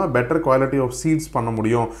மூலயமா பெட்டர் குவாலிட்டி ஆஃப் சீட்ஸ் பண்ண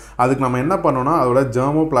முடியும். அதுக்கு நம்ம என்ன பண்ணோம்னா அதோட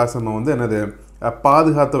ஜெர்மோபிளாசமை வந்து என்னது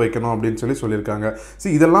பாதுகாத்து வைக்கணும் அப்படின்னு சொல்லி சொல்லியிருக்காங்க.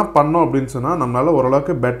 இதெல்லாம் பண்ணோம் அப்படின்னு சொன்னால் நம்மளால்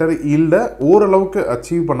ஓரளவுக்கு பெட்டர் ஈல்டை ஓரளவுக்கு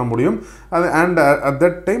அச்சீவ் பண்ண முடியும். அது அண்ட் அட்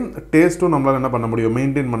தட் டைம் டேஸ்ட்டும் நம்மளால் என்ன பண்ண முடியும்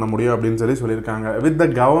மெயின்டைன் பண்ண முடியும் அப்படின்னு சொல்லி சொல்லியிருக்காங்க. வித் த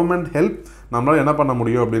கவர்மெண்ட் ஹெல்ப் நம்மளால் என்ன பண்ண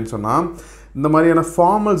முடியும் அப்படின்னு சொன்னால் இந்த மாதிரியான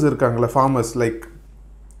ஃபார்மர்ஸ் இருக்காங்களே ஃபார்மர்ஸ் லைக்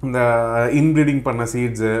இந்த இன்ப்ரீடிங் பண்ண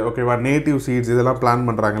சீட்ஸு ஓகேவா நேட்டிவ் சீட்ஸ் இதெல்லாம் பிளான்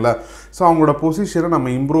பண்ணுறாங்களே. ஸோ அவங்களோட பொசிஷனை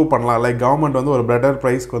நம்ம இம்ப்ரூவ் பண்ணலாம். லைக் கவர்மெண்ட் வந்து ஒரு பெட்டர்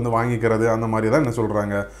ப்ரைஸ்க்கு வந்து வாங்கிக்கிறது அந்த மாதிரி தான் என்ன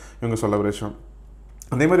சொல்கிறாங்க இவங்க சொல்ல ஒரு விஷயம்.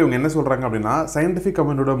 அதே மாதிரி இவங்க என்ன சொல்கிறாங்க அப்படின்னா சயின்டிஃபிக்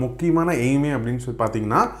கம்யூனிட்டியோட முக்கியமான எய்மே அப்படின்னு சொல்லி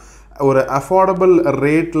பார்த்தீங்கன்னா ஒரு அஃபோர்டபுள்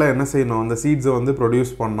ரேட்டில் என்ன செய்யணும் அந்த சீட்ஸை வந்து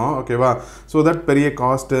ப்ரொடியூஸ் பண்ணோம் ஓகேவா. ஸோ தட் பெரிய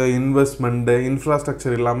காஸ்ட்டு இன்வெஸ்ட்மெண்ட்டு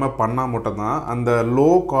இன்ஃப்ராஸ்ட்ரக்சர் இல்லாமல் பண்ணால் மட்டும்தான் அந்த லோ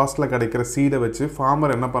காஸ்ட்டில் கிடைக்கிற சீடை வச்சு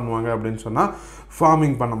ஃபார்மர் என்ன பண்ணுவாங்க அப்படின்னு சொன்னால்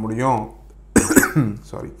ஃபார்மிங் பண்ண முடியும்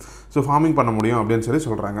ஃபார்மிங் பண்ண முடியும் அப்படின்னு சொல்லி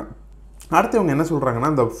சொல்கிறாங்க. அடுத்து இவங்க என்ன சொல்கிறாங்கன்னா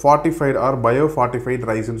இந்த ஃபார்ட்டிஃபைடு ஆர் பயோ ஃபார்ட்டிஃபைடு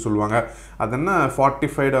ரைஸ்ன்னு சொல்லுவாங்க. அது என்ன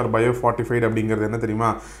ஃபார்ட்டிஃபைடு ஆர் பயோ ஃபார்ட்டிஃபைடு அப்படிங்கிறது என்ன தெரியுமா,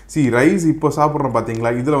 ரைஸ் இப்போ சாப்பிட்றோம்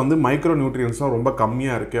பார்த்தீங்களா இதில் வந்து மைக்ரோ நியூட்ரியன்ஸ்லாம் ரொம்ப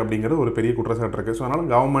கம்மியாக இருக்குது அப்படிங்கிறது ஒரு பெரிய குற்றச்சாட்டு இருக்குது. ஸோ அதனால்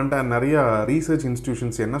கவர்மெண்ட் அண்ட் நிறைய ரீசர்ச்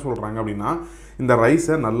இன்ஸ்டிடியூஷன்ஸ் என்ன சொல்கிறாங்க அப்படின்னா இந்த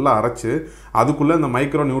ரைஸை நல்லா அரைச்சி அதுக்குள்ளே இந்த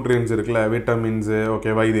மைக்ரோ நியூட்ரியன்ஸ் இருக்குல்ல விட்டமின்ஸு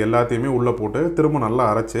ஓகேவா இது எல்லாத்தையுமே உள்ளே போட்டு திரும்ப நல்லா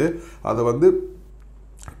அரைச்சி அதை வந்து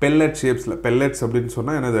பெல்லட் ஷேப்ஸில் பெல்லட்ஸ் அப்படின்னு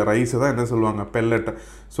சொன்னால் என்னது ரைஸை தான் என்ன சொல்லுவாங்க பெல்லட்.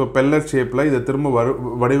 ஸோ பெல்லட் ஷேப்பில் இதை திரும்ப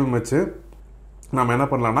வடிவமைச்சு நம்ம என்ன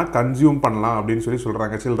பண்ணலாம்னா கன்சியூம் பண்ணலாம் அப்படின்னு சொல்லி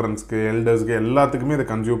சொல்கிறாங்க. சில்ட்ரன்ஸ்க்கு எல்டர்ஸ்க்கு எல்லாத்துக்குமே இதை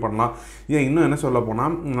கன்சியூம் பண்ணலாம். ஏன் இன்னும் என்ன சொல்ல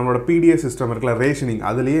போனால் நம்மளோட பிடிஎஸ் சிஸ்டம் இருக்குல்ல ரேஷனிங்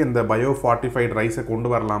அதுலேயே இந்த பயோ ஃபார்ட்டிஃபைடு ரைஸை கொண்டு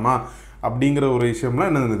வரலாமா அப்படிங்கிற ஒரு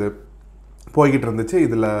விஷயம்லாம் என்ன இருந்தது போய்கிட்டு இருந்துச்சு.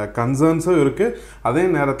 இதில் கன்சர்ன்ஸும் இருக்குது அதே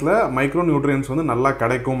நேரத்தில் மைக்ரோ நியூட்ரியன்ஸ் வந்து நல்லா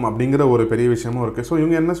கிடைக்கும் அப்படிங்கிற ஒரு பெரிய விஷயமும் இருக்குது. ஸோ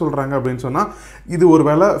இவங்க என்ன சொல்கிறாங்க அப்படின்னு சொன்னால் இது ஒரு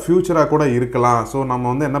வேளை ஃப்யூச்சராக கூட இருக்கலாம். ஸோ நம்ம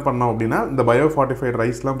வந்து என்ன பண்ணோம் அப்படின்னா இந்த பயோ ஃபார்ட்டிஃபைடு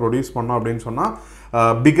ரைஸ்லாம் ப்ரொடியூஸ் பண்ணோம் அப்படின்னு சொன்னால்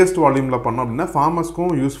பிக்கஸ்ட் வால்யூமில் பண்ணோம் அப்படின்னா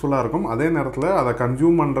ஃபார்மர்ஸ்க்கும் யூஸ்ஃபுல்லாக இருக்கும். அதே நேரத்தில் அதை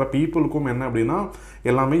கன்சியூம் பண்ணுற பீப்புளுக்கும் என்ன அப்படின்னா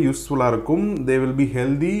எல்லாமே யூஸ்ஃபுல்லாக இருக்கும். They will be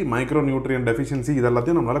healthy micro nutrient deficiency இது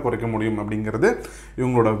எல்லாத்தையும் நம்மளால் குறைக்க முடியும் அப்படிங்கிறது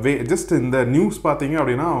இவங்களோட ஜஸ்ட் இந்த நியூஸ் பார்த்தீங்க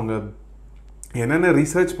அப்படின்னா அவங்க என்னென்ன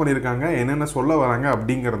ரிசர்ச் பண்ணியிருக்காங்க என்னென்ன சொல்ல வராங்க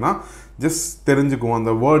அப்படிங்கிறது தான் ஜஸ்ட் தெரிஞ்சுக்குவோம்.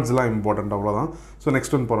 அந்த வேர்ட்ஸ்லாம் இம்பார்ட்டண்ட் அவ்வளோதான். ஸோ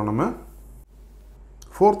நெக்ஸ்ட் ஒன் போகிறோம் நம்ம.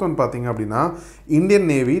 ஃபோர்த் ஒன் பார்த்தீங்க அப்படின்னா இந்தியன்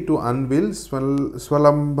நேவி டு அன்வில்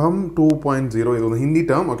ஸ்வலம்பம் 2.0 இது ஒரு ஹிந்தி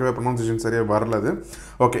டேர்ம் ஓகேவா ப்ரொனவுன்சியேஷன் சரியாக வரலது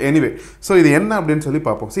ஓகே எனிவே. ஸோ இது என்ன அப்படின்னு சொல்லி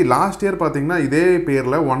பார்ப்போம். லாஸ்ட் இயர் பார்த்தீங்கன்னா இதே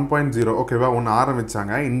பேரில் 1.0 ஓகேவா ஒன்று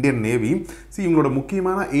ஆரம்பித்தாங்க இந்தியன் நேவி. இவங்களோட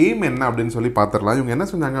முக்கியமான எய்ம் என்ன அப்படின்னு சொல்லி பார்த்துடலாம். இவங்க என்ன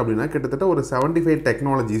சொன்னாங்க அப்படின்னா கிட்டத்தட்ட ஒரு 75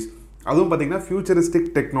 டெக்னாலஜிஸ் அதுவும் பார்த்திங்கன்னா ஃபியூச்சரிஸ்டிக்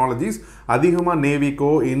டெக்னாலஜிஸ் அதிகமாக நேவிக்கோ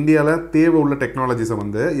இந்தியாவில் தேவை உள்ள டெக்னாலஜிஸை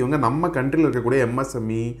வந்து இவங்க நம்ம கண்ட்ரியில் இருக்கக்கூடிய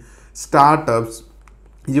எம்எஸ்எம்இ ஸ்டார்ட் அப்ஸ்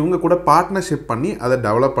இவங்க கூட பார்ட்னர்ஷிப் பண்ணி அதை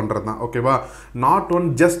டெவலப் பண்ணுறது தான். ஓகேவா, நாட் ஒன்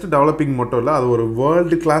ஜஸ்ட் டெவலப்பிங் மட்டும் இல்லை, அது ஒரு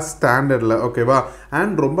வேர்ல்டு கிளாஸ் ஸ்டாண்டர்டில், ஓகேவா,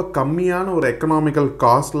 அண்ட் ரொம்ப கம்மியான ஒரு எக்கனாமிக்கல்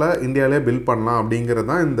காஸ்ட்டில் இந்தியாவிலே பில்ட் பண்ணலாம் அப்படிங்கிறது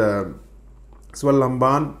தான் இந்த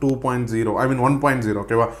ஸ்வல்லம்பான் 2.0, ஐ மீன் 1.0.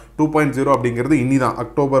 ஓகேவா, 2.0 அப்படிங்கிறது இனி தான்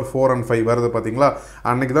October 4 and 5 வருது பார்த்தீங்களா,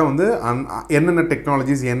 அன்றைக்கி தான் வந்து என்னென்ன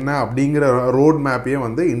டெக்னாலஜிஸ் என்ன அப்படிங்கிற ரோட் மேப்பையே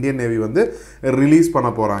வந்து இந்தியன் நேவி வந்து ரிலீஸ்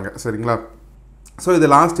பண்ண போகிறாங்க. சரிங்களா, ஸோ இது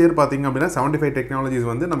லாஸ்ட் இயர் பார்த்திங்க அப்படின்னா 75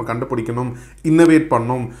 டெக்னாலஜிஸ் வந்து நம்ம கண்டுபிடிக்கணும், இன்னோவேட்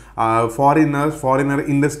பண்ணணும், ஃபாரினர்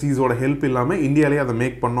இண்டஸ்ட்ரீஸோட ஹெல்ப் இல்லாமல் இந்தியாவிலேயே அதை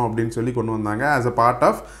மேக் பண்ணோம் அப்படின்னு சொல்லி கொண்டு வந்தாங்க as a part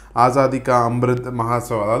of Azadi கா அம்ரித்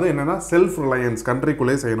மஹோத்சவ். அதாவது என்னென்னா செல்ஃப் ரிலையன்ஸ்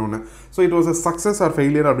கண்ட்ரிக்குள்ளே செய்யணும்னு. So it was a success R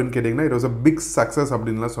failure அப்படின்னு கேட்டிங்கன்னா it was a big success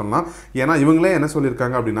அப்படின்லாம் சொல்லலாம். ஏன்னா இவங்களே என்ன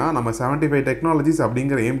சொல்லியிருக்காங்க அப்படின்னா நம்ம 75 டெக்னாலஜிஸ்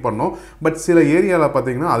அப்படிங்கிற எய்ம் பண்ணோம், பட் சில ஏரியாவில்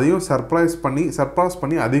பார்த்திங்கன்னா அதையும் சர்ப்ரைஸ்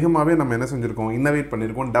பண்ணி அதிகமாகவே நம்ம என்ன செஞ்சுருக்கோம், இன்னோவேட்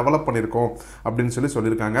பண்ணியிருக்கோம், டெவலப் பண்ணியிருக்கோம் அப்படின்னு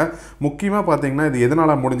சொல்லியிருக்காங்க. முக்கியமாக பார்த்தீங்கன்னா இது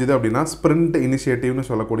எதனால் முடிஞ்சது அப்படின்னா ஸ்பிரிண்ட் இனிஷியேட்டிவ்னு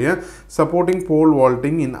சொல்லக்கூடிய supporting pole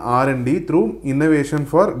வால்ட்டிங் in R&D through innovation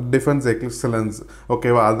for defence excellence.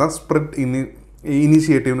 ஓகேவா, அதுதான் ஸ்பிரிண்ட்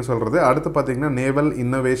இனிஷியேட்டிவ்னு சொல்கிறது. அடுத்து பார்த்தீங்கன்னா naval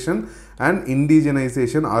innovation and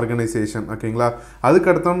indigenisation organisation. ஓகேங்களா,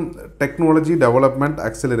 அதுக்கடுத்தம் டெக்னாலஜி டெவலப்மெண்ட்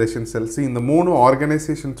அக்சலரேஷன் செல்ஸ். இந்த 3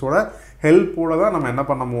 ஆர்கனைசேஷன்ஸோட ஹெல்ப்போட தான் நம்ம என்ன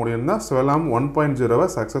பண்ண முடியும்னா ஸ்வெல்லாம் 1.0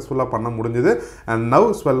 சக்ஸஸ்ஃபுல்லாக பண்ண முடிஞ்சுது. அண்ட் நவ்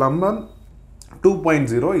ஸ்வெல்லாம்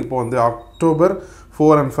 2.0 இப்போ வந்து October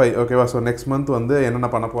 4 and 5. ஓகேவா, ஸோ நெக்ஸ்ட் மந்த் வந்து என்னென்ன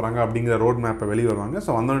பண்ண போகிறாங்க அப்படிங்கிற ரோட் மேப்பை வெளியே வருவாங்க.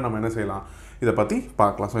 ஸோ வந்தோடனே நம்ம என்ன செய்யலாம், இதை பற்றி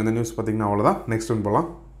பார்க்கலாம். ஸோ இந்த நியூஸ் பார்த்திங்கன்னா அவ்வளோதான். நெக்ஸ்ட் ஒன் போகலாம்.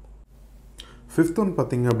 5th ஒன்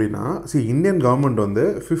பார்த்திங்க அப்படின்னா இந்தியன் கவர்மெண்ட் வந்து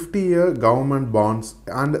 50-year government bonds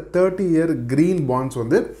and 30-year green bonds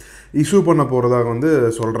வந்து இஷ்யூ பண்ண போகிறதாக வந்து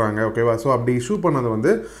சொல்கிறாங்க. ஓகேவா, ஸோ அப்படி இஷ்யூ பண்ணது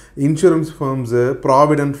வந்து இன்சூரன்ஸ் ஃபர்ம்ஸு,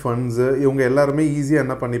 ப்ராவிடென்ட் ஃபண்ட்ஸு, இவங்க எல்லாருமே ஈஸியாக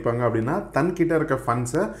என்ன பண்ணிப்பாங்க அப்படின்னா தன்கிட்ட இருக்க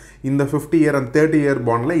ஃபண்ட்ஸை இந்த 50-year and 30-year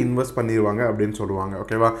பாண்டில் இன்வெஸ்ட் பண்ணிடுவாங்க அப்படின்னு சொல்லுவாங்க.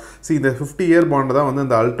 ஓகேவா, இந்த 50-year பாண்டு தான் வந்து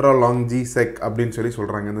இந்த அல்ட்ரா லாங் GSEC அப்படின்னு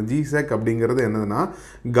சொல்கிறாங்க. இந்த GSEC அப்படிங்கிறது என்னதுன்னா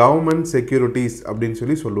கவர்மெண்ட் செக்யூரிட்டிஸ் அப்படின்னு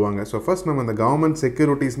சொல்லுவாங்க. ஸோ ஃபர்ஸ்ட் நம்ம இந்த கவர்மெண்ட்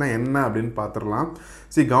செக்யூரிட்டிஸ்னால் என்ன அப்படின்னு பார்த்துடலாம்.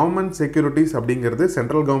 கவர்மெண்ட் செக்யூரிட்டிஸ் அப்படிங்கிறது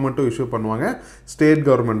சென்ட்ரல் கவர்மெண்ட்டும் இஷ்யூ பண்ணுவாங்க, ஸ்டேட்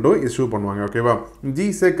கவர்மெண்ட்டும் இஷ்யூ பண்ணுவாங்க. ஓகேவா,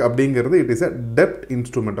 GSEC அப்படிங்கிறது it is a dept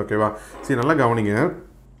instrument. ஓகேவா, நல்லா கவனிங்க.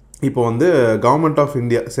 இப்போ வந்து கவர்மெண்ட் ஆஃப்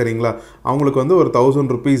இந்தியா சரிங்களா, அவங்களுக்கு வந்து ஒரு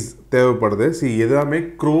 1000 rupees தேவைப்படுது. எல்லாமே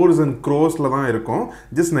க்ரோர்ஸ் அண்ட் க்ரோஸில் தான் இருக்கும்.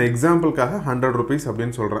 ஜஸ்ட் நான் எக்ஸாம்பிளுக்காக 100 rupees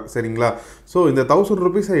அப்படின்னு சொல்கிறேன். சரிங்களா, ஸோ இந்த 1000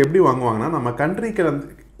 rupees எப்படி வாங்குவாங்கன்னா நம்ம கண்ட்ரிக்கு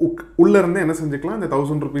உள்ளேருந்து என்ன செஞ்சுக்கலாம், இந்த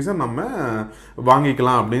 1000 rupees நம்ம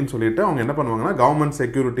வாங்கிக்கலாம் அப்படின்னு சொல்லிட்டு அவங்க என்ன பண்ணுவாங்கன்னா கவர்மெண்ட்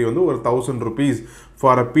செக்யூரிட்டி வந்து ஒரு 1000 rupees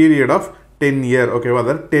for a period of 10 year. ஓகேவா,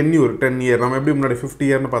 அதாவது 10 year நம்ம எப்படி முன்னாடி 50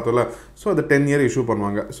 yearன்னு பார்த்தோம்ல, ஸோ அது 10 year இஷ்யூ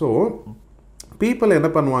பண்ணுவாங்க. ஸோ பீப்புள் என்ன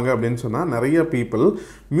பண்ணுவாங்க அப்படின்னு சொன்னால் நிறைய பீப்புள்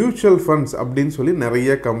மியூச்சுவல் ஃபண்ட்ஸ் அப்படின்னு சொல்லி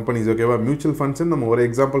நிறைய கம்பெனிஸ். ஓகேவா, மியூச்சுவல் ஃபண்ட்ஸ்ன்னு நம்ம ஒரு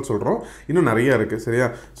எக்ஸாம்பிள் சொல்கிறோம், இன்னும் நிறையா இருக்குது. சரியா,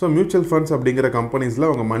 ஸோ மியூச்சுவல் ஃபண்ட்ஸ் அப்படிங்கிற கம்பெனிஸில்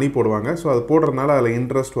அவங்க மணி போடுவாங்க. ஸோ அது போடுறதுனால அதில்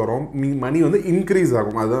இன்ட்ரெஸ்ட் வரும், மணி வந்து இன்க்ரீஸ்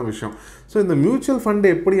ஆகும். அதுதான் விஷயம். ஸோ இந்த மியூச்சுவல் ஃபண்டு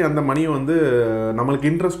எப்படி அந்த மணியை வந்து நம்மளுக்கு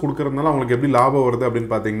இன்ட்ரெஸ்ட் கொடுக்குறதுனால அவங்களுக்கு எப்படி லாபம் வருது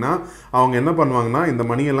அப்படின்னு பார்த்தீங்கன்னா அவங்க என்ன பண்ணுவாங்கன்னா இந்த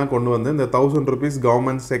மணியெல்லாம் கொண்டு வந்து இந்த 1000 rupees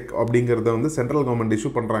கவர்மெண்ட் செக் அப்படிங்கிறத வந்து சென்ட்ரல் கவர்மெண்ட்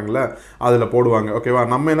இஷ்யூ பண்ணுறாங்களே அதில் போடுவாங்க. ஓகேவா,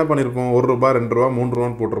 நம்ம என்ன பண்ணியிருப்போம், ₹1 ₹2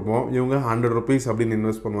 ₹3 போட்டிருப்போம். இவங்க 100 rupees அப்படின்னு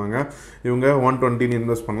இன்வெஸ்ட் பண்ணுவாங்க, இவங்க 120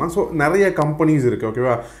 இன்வெஸ்ட் பண்ணலாம். ஸோ நிறைய கம்பெனிஸ் இருக்குது.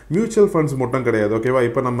 ஓகேவா, மியூச்சுவல் ஃபண்ட்ஸ் மட்டும் கிடையாது. ஓகேவா,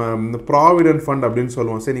 இப்போ நம்ம இந்த ப்ராவிடென்ட் ஃபண்ட் அப்படின்னு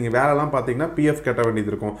சொல்லுவோம். சரி, நீங்கள் வேலைலாம் பார்த்தீங்கன்னா PF கட்ட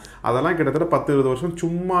வேண்டியது இருக்கும். அதெல்லாம் கிட்டத்தட்ட 10-20 வருஷம்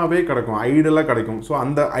சும்மாவே கிடக்கும், ஐடலாக கிடைக்கும். ஸோ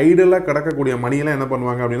அந்த ஐடலாக கிடக்கக்கூடிய மணியெல்லாம் என்ன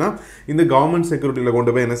பண்ணுவாங்க அப்படின்னா இந்த கவர்மெண்ட் செக்யூரிட்டியில்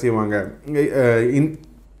கொண்டு போய் என்ன செய்வாங்க,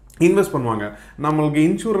 இன்வெஸ்ட் பண்ணுவாங்க. நம்மளுக்கு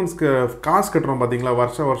இன்சூரன்ஸ்க்கு காசு கட்டுறோம் பார்த்தீங்களா,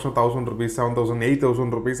 வருஷம் 1000 rupees 7000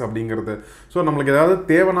 8000 rupees அப்படிங்கிறது. ஸோ நம்மளுக்கு ஏதாவது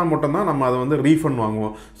தேவைன்னா மட்டும்தான் நம்ம அதை வந்து ரீஃபண்ட்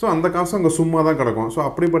வாங்குவோம். ஸோ அந்த காசு அங்கே சும்மா தான் கிடக்கும். ஸோ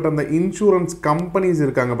அப்படிப்பட்ட அந்த இன்சூரன்ஸ் கம்பெனிஸ்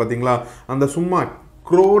இருக்காங்க பார்த்தீங்களா, அந்த சும்மா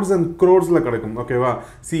க்ரோர்ஸ் அண்ட் க்ரோர்ஸில் கிடைக்கும். ஓகேவா,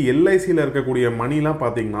 LICயில் இருக்கக்கூடிய மணிலாம்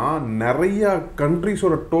பார்த்தீங்கன்னா நிறையா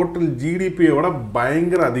கண்ட்ரிஸோட டோட்டல் GDPயோட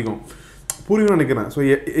பயங்கர அதிகம். புரியும் நினைக்கிறேன். ஸோ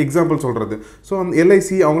எக்ஸாம்பிள் சொல்கிறது, ஸோ அந்த LIC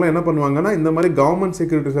அவங்களாம் என்ன பண்ணுவாங்கன்னா இந்த மாதிரி கவர்மெண்ட்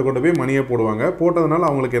செக்யூரிட்டிஸை கொண்டு போய் மணியை போடுவாங்க. போட்டதுனால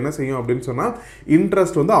அவங்களுக்கு என்ன செய்யும் அப்படின்னு சொன்னால்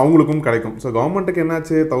இன்ட்ரெஸ்ட் வந்து அவங்களுக்கும் கிடைக்கும். ஸோ கவர்மெண்ட்டுக்கு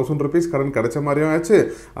என்னாச்சு, 1000 rupees கடன் கிடைச்ச மாதிரியும் ஆச்சு.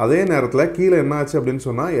 அதே நேரத்தில் கீழே என்ன ஆச்சு அப்படின்னு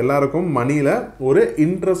சொன்னால் எல்லாருக்கும் மணியில் ஒரு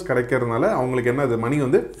இன்ட்ரெஸ்ட் கிடைக்கிறதுனால அவங்களுக்கு என்ன, அது மணி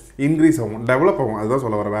வந்து இன்க்ரீஸ் ஆகும், டெவலப் ஆகும். அதுதான்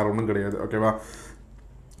சொல்ல வர, வேறு ஒன்றும் கிடையாது. ஓகேவா,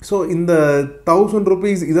 ஸோ இந்த 1000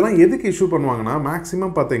 rupees இதெல்லாம் எதுக்கு இஷ்யூ பண்ணுவாங்கன்னா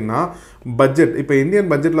மேக்ஸிமம் பார்த்தீங்கன்னா பட்ஜெட். இப்போ இந்தியன்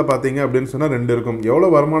பட்ஜெட்டில் பார்த்தீங்க அப்படின்னு சொன்னால் 2 இருக்கும். எவ்வளோ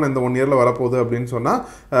வருமானம் இந்த 1 இயரில் வரப்போகுது அப்படின்னு சொன்னால்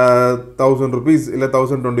 1000 rupees இல்லை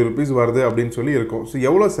 1020 rupees வருது அப்படின்னு சொல்லி இருக்கும். ஸோ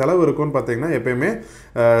எவ்வளோ செலவு இருக்கும்னு பார்த்தீங்கன்னா எப்பயுமே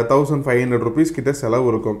 1500 rupees கிட்ட செலவு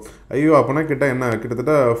இருக்கும். ஐயோ அப்படின்னா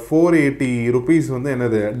கிட்டத்தட்ட 480 rupees வந்து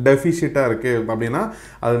என்னது டெஃபிஷிட்டாக இருக்குது அப்படின்னா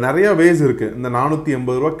அது நிறையா வேஸ் இருக்குது இந்த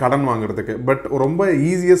 480 ரூபா கடன் வாங்குறதுக்கு. பட் ரொம்ப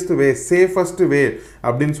ஈஸியஸ்ட் வே, சேஃபஸ்ட் வே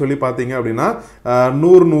அப்படின்னு சொல்லி பார்த்தீங்க அப்படின்னா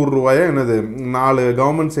 100 ரூபாயா என்னது 4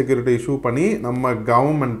 கவர்மெண்ட் செக்யூரிட்டி இஷ்யூ பண்ணி நம்ம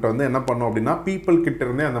கவர்மெண்ட் வந்து என்ன பண்ணோம் அப்படின்னா பீப்புள் கிட்ட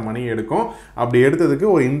இருந்தே அந்த மணி எடுக்கும். அப்படி எடுத்ததுக்கு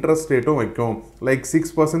ஒரு இன்ட்ரெஸ்ட் ரேட்டும் வைக்கும். லைக்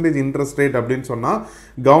 6% இன்ட்ரெஸ்ட் ரேட் அப்படின்னு சொன்னால்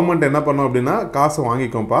கவர்மெண்ட் என்ன பண்ணோம் அப்படின்னா காசை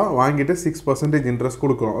வாங்கிக்கோம்ப்பா, வாங்கிட்டு 6% இன்ட்ரெஸ்ட்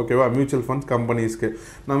கொடுக்கும். ஓகேவா? மியூச்சுவல் ஃபண்ட்ஸ் கம்பெனிஸ்க்கு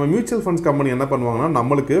நம்ம மியூச்சுவல் ஃபண்ட்ஸ் கம்பெனி என்ன பண்ணுவாங்கன்னா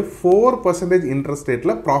நம்மளுக்கு 4% இன்ட்ரெஸ்ட்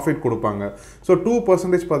ரேட்டில் ப்ராஃபிட் கொடுப்பாங்க. ஸோ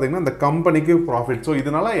 2% பார்த்தீங்கன்னா இந்த கம்பெனிக்கு ப்ராஃபிட். ஸோ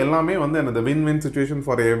இதனால எல்லாமே வந்து என்னது win win situation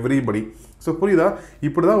for everybody. So புரியுதா?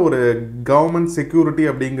 இப்படி தான் ஒரு கவர்மெண்ட் செக்யூரிட்டி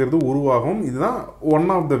அப்படிங்கிறது உருவாகும். இதுதான் ஒன்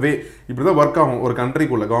ஆஃப் த வே, இப்படி தான் ஒர்க் ஆகும் ஒரு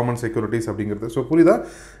கண்ட்ரிக்குள்ள கவர்மெண்ட் செக்யூரிட்டிஸ் அப்படிங்கிறது. ஸோ புரியுதா?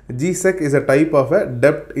 GSEC is a type of a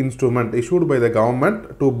debt instrument issued by the government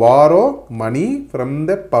to borrow money from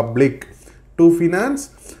the public to finance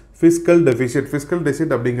fiscal deficit. Fiscal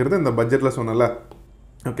deficit அப்படிங்கிறது இந்த பட்ஜெட்டில் சொன்னல,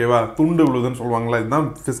 ஓகேவா, துண்டு விழுதுன்னு சொல்லுவாங்களா, இதுதான்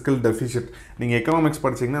ஃபிஸ்கல் டெஃபிஷிட். நீங்கள் எக்கனாமிக்ஸ்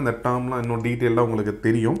படிச்சிங்கன்னா அந்த டேர்ம்லாம் இன்னும் டீட்டெயிலாக உங்களுக்கு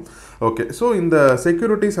தெரியும். ஓகே, ஸோ இந்த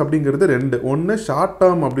செக்யூரிட்டிஸ் அப்படிங்கிறது 2. ஒன்று ஷார்ட்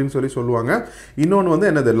டேர்ம் அப்படின்னு சொல்லுவாங்க, இன்னொன்று வந்து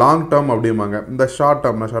என்னது லாங் டேர்ம் அப்படிம்பாங்க. இந்த ஷார்ட்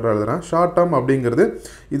டேர்ம் நான் ஷார்ட்டாக எழுதுறேன். ஷார்ட் டேர்ம் அப்படிங்கிறது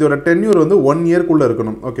இதோட டென்யூர் வந்து 1 இயர்க்குள்ளே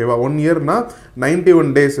இருக்கணும். ஓகேவா? 1 இயர்னா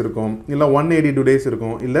 91 days இருக்கும், இல்லை 182 days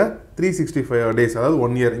இருக்கும், இல்லை 365 days, அதாவது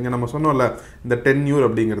 1 இயர். இங்கே நம்ம சொன்னோம்ல இந்த டென்யூர்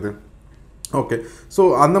அப்படிங்கிறது. ஓகே, ஸோ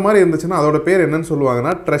அந்த மாதிரி இருந்துச்சுன்னா அதோட பேர் என்னன்னு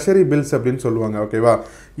சொல்லுவாங்கன்னா ட்ரெஷரி பில்ஸ் அப்படின்னு சொல்லுவாங்க. ஓகேவா?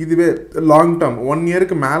 இதுவே லாங் டேர்ம் 1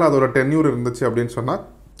 இயருக்கு மேலே அதோட டென்யூர் இருந்துச்சு அப்படின்னு சொன்னால்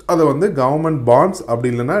அதை வந்து கவர்மெண்ட் பாண்ட்ஸ் அப்படி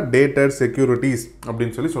இல்லைன்னா டேட்டட் செக்யூரிட்டிஸ்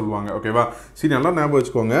அப்படின்னு சொல்லுவாங்க. ஓகேவா? சரி, நல்லா ஞாபகம்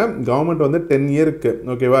வச்சுக்கோங்க. கவர்மெண்ட் வந்து 10 இயருக்கு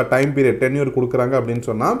ஓகேவா டைம் பீரியட் டென்யூர் கொடுக்குறாங்க அப்படின்னு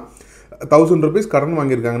சொன்னால் 1000 rupees கடன்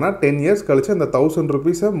வாங்கியிருக்காங்கன்னா 10 years கழிச்சு அந்த 1000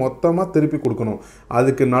 rupees மொத்தமாக திருப்பி கொடுக்கணும்.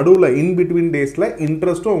 அதுக்கு நடுவில் இன்பிட்வீன் டேஸில்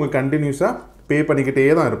இன்ட்ரெஸ்ட்டும் அவங்க கண்டினியூஸாக பே பண்ணிக்கிட்டே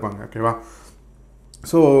தான் இருப்பாங்க. ஓகேவா?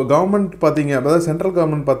 ஸோ கவர்மெண்ட் பார்த்தீங்க, அதாவது சென்ட்ரல்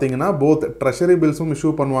கவர்மெண்ட் பார்த்தீங்கன்னா போத் ட்ரெஷரி பில்ஸும்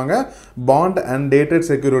இஷ்யூ பண்ணுவாங்க, பாண்ட் அண்ட் டேட்டட்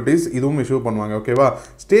செக்யூரிட்டிஸ் இதுவும் இஷ்யூ பண்ணுவாங்க. ஓகேவா?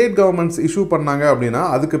 ஸ்டேட் கவர்மெண்ட்ஸ் இஷ்யூ பண்ணாங்க அப்படின்னா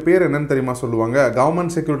அதுக்கு பேர் என்னன்னு தெரியுமா சொல்லுவாங்க?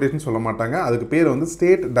 கவர்மெண்ட் செக்யூரிட்டிஸ்னு சொல்ல மாட்டாங்க, அதுக்கு பேர் வந்து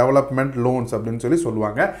ஸ்டேட் டெவலப்மெண்ட் லோன்ஸ் அப்படின்னு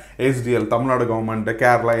சொல்லுவாங்க. SDL, தமிழ்நாடு கவர்மெண்ட்,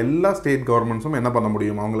 கேரளா, எல்லா ஸ்டேட் கவர்மெண்ட்ஸும் என்ன பண்ண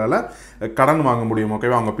முடியும், அவங்களால கடன் வாங்க முடியும்.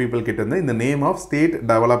 ஓகேவா? அவங்க பீப்புள் கிட்ட இருந்து இந்த name of state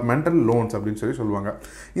developmental loans அப்படின்னு சொல்லுவாங்க.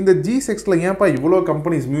 இந்த G6ல ஏன்ப்பா இவ்வளோ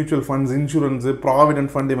companies, mutual funds, insurance, provident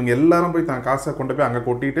fund, இவங்க எல்லாரும் போய் தான் காசை கொண்டு போய் அங்கே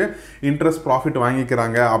கொட்டிட்டு இன்ட்ரெஸ்ட் ப்ராஃபிட்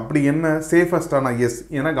வாங்கிக்கிறாங்க? அப்படி என்ன சேஃபஸ்டான? எஸ்,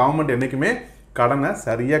 ஏன்னா கவர்மெண்ட் என்றைக்குமே கடனை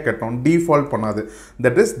சரியாக கட்டணும், டிஃபால்ட் பண்ணாது.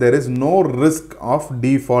 That is there is no risk of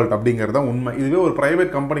default அப்படிங்கிறது தான் உண்மை. இதுவே ஒரு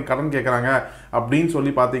ப்ரைவேட் கம்பெனி கடன் கேட்குறாங்க அப்படின்னு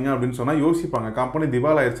சொல்லி பார்த்தீங்க அப்படின்னு சொன்னால் யோசிப்பாங்க, கம்பெனி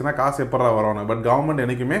திவால் ஆயிடுச்சுன்னா காசு எப்படா வரணும். பட் கவர்மெண்ட்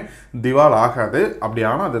என்றைக்குமே திவால் ஆகாது. அப்படி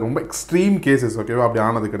ஆனால் அது ரொம்ப எக்ஸ்ட்ரீம் கேசஸ். ஓகேவா? அப்படி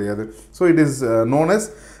ஆனது கிடையாது. So it is known as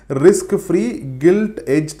risk free guilt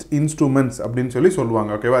edged instruments அப்படின்னு சொல்லுவாங்க.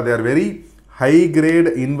 ஓகேவா? They are very high grade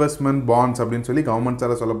investment bonds அப்படின்னு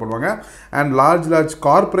கவர்மெண்ட்ஸால் சொல்லப்படுவாங்க. அண்ட் லார்ஜ்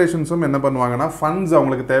கார்பரேஷன்ஸும் என்ன பண்ணுவாங்கன்னா ஃபண்ட்ஸ்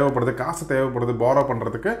அவங்களுக்கு தேவைப்படுது, காசு தேவைப்படுது பாரோ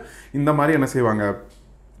பண்ணுறதுக்கு, இந்த மாதிரி என்ன செய்வாங்க,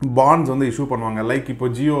 பாண்ட்ஸ் வந்து இஷ்யூ பண்ணுவாங்க. லைக் இப்போ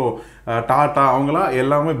ஜியோ, டாட்டா, அவங்களாம்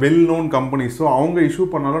எல்லாமே வெல் நோன் கம்பெனிஸ். ஸோ அவங்க இஷ்யூ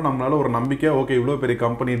பண்ணாலும் நம்மளால ஒரு நம்பிக்கை, ஓகே இவ்வளோ பெரிய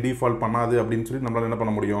கம்பெனி டிஃபால்ட் பண்ணாது அப்படின்னு நம்மளால் என்ன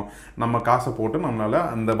பண்ண முடியும், நம்ம காசை போட்டு நம்மளால்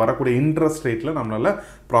அந்த வரக்கூடிய இன்ட்ரெஸ்ட் ரேட்டில் நம்மளால்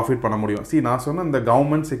ப்ராஃபிட் பண்ண முடியும். நான் சொன்ன இந்த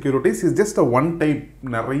government securities is just one type.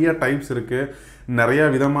 நிறைய டைப்ஸ் இருக்குது, நிறைய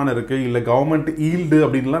விதமான இருக்குது. இல்லை கவர்மெண்ட் ஈல்டு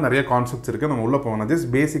அப்படின்லாம் நிறைய கான்செப்ட்ஸ் இருக்குது, நம்ம உள்ளே போகணும். ஜஸ்ட்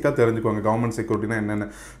பேசிக்காக தெரிஞ்சுக்கோங்க கவர்மெண்ட் செக்யூரிட்டினா என்னென்னு.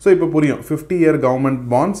 ஸோ இப்போ புரியும். 50-year government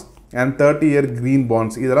bonds and 30-year green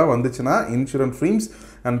bonds இதெல்லாம் வந்துச்சுன்னா இன்சூரன்ஸ் ஃப்ரீம்ஸ்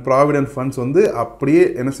அண்ட் ப்ராவிடென்ட் ஃபண்ட்ஸ் வந்து அப்படியே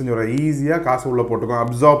என்ன செஞ்சோம், ஈஸியாக காசு உள்ளே போட்டுக்கோம்,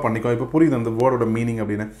 அப்சார்ப் பண்ணிக்கோ. இப்போ புரியுது அந்த வேர்டோட மீனிங்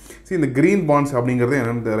அப்படின்னு. இந்த க்ரீன் பாண்ட்ஸ் அப்படிங்கிறது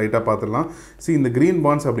என்னென்னு ரைட்டாக பார்த்துடலாம். இந்த க்ரீன்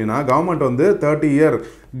பாண்ட்ஸ் அப்படின்னா கவர்மெண்ட் வந்து 30-year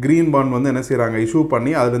க்ரீன் பாண்ட் வந்து என்ன செய்கிறாங்க, இஷ்யூ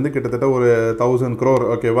பண்ணி அதுலேருந்து கிட்டத்தட்ட ஒரு 1000 crore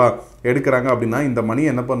ஓகேவா எடுக்கிறாங்க. அப்படின்னா இந்த மணி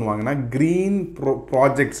என்ன பண்ணுவாங்கன்னா க்ரீன்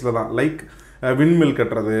ப்ராஜெக்ட்ஸில் தான், லைக் விண்மில்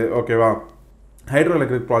கட்டுறது, ஓகேவா, ஹைட்ரோ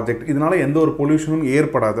எலக்ட்ரிக் ப்ராஜெக்ட், இதனால எந்த ஒரு பொல்யூஷனும்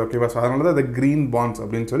ஏற்படாது. ஓகேவா? ஸோ அதனால தான் இந்த க்ரீன் பாண்ட்ஸ்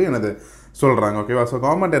அப்படின்னு என்னது சொல்கிறாங்க. ஓகேவா? ஸோ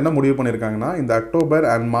கவர்மெண்ட் என்ன முடிவு பண்ணியிருக்காங்கன்னா இந்த அக்டோபர்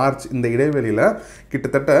அண்ட் மார்ச் இந்த இடைவெளியில்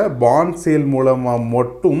கிட்டத்தட்ட பாண்ட் சேல் மூலமாக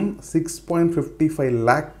மட்டும் 6.55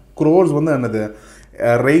 lakh crores வந்து என்னது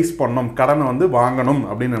ரைஸ் பண்ணணும், கடனை வந்து வாங்கணும்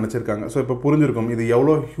அப்படின்னு நினச்சிருக்காங்க. ஸோ இப்போ புரிஞ்சிருக்கும் இது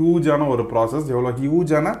எவ்வளோ ஹியூஜான ஒரு ப்ராசஸ், எவ்வளோ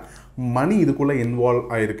ஹியூஜான மணி இதுக்குள்ளே இன்வால்வ்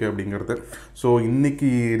ஆகிருக்கு அப்படிங்கிறது. ஸோ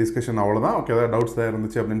இன்றைக்கி டிஸ்கஷன் அவ்வளோதான். ஓகே, ஏதாவது டவுட்ஸ் தான்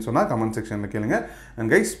இருந்துச்சு அப்படின்னு சொன்னால் கமெண்ட் செக்ஷனில் கேளுங்க.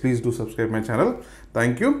 And guys please do subscribe my channel.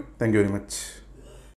 Thank you very much.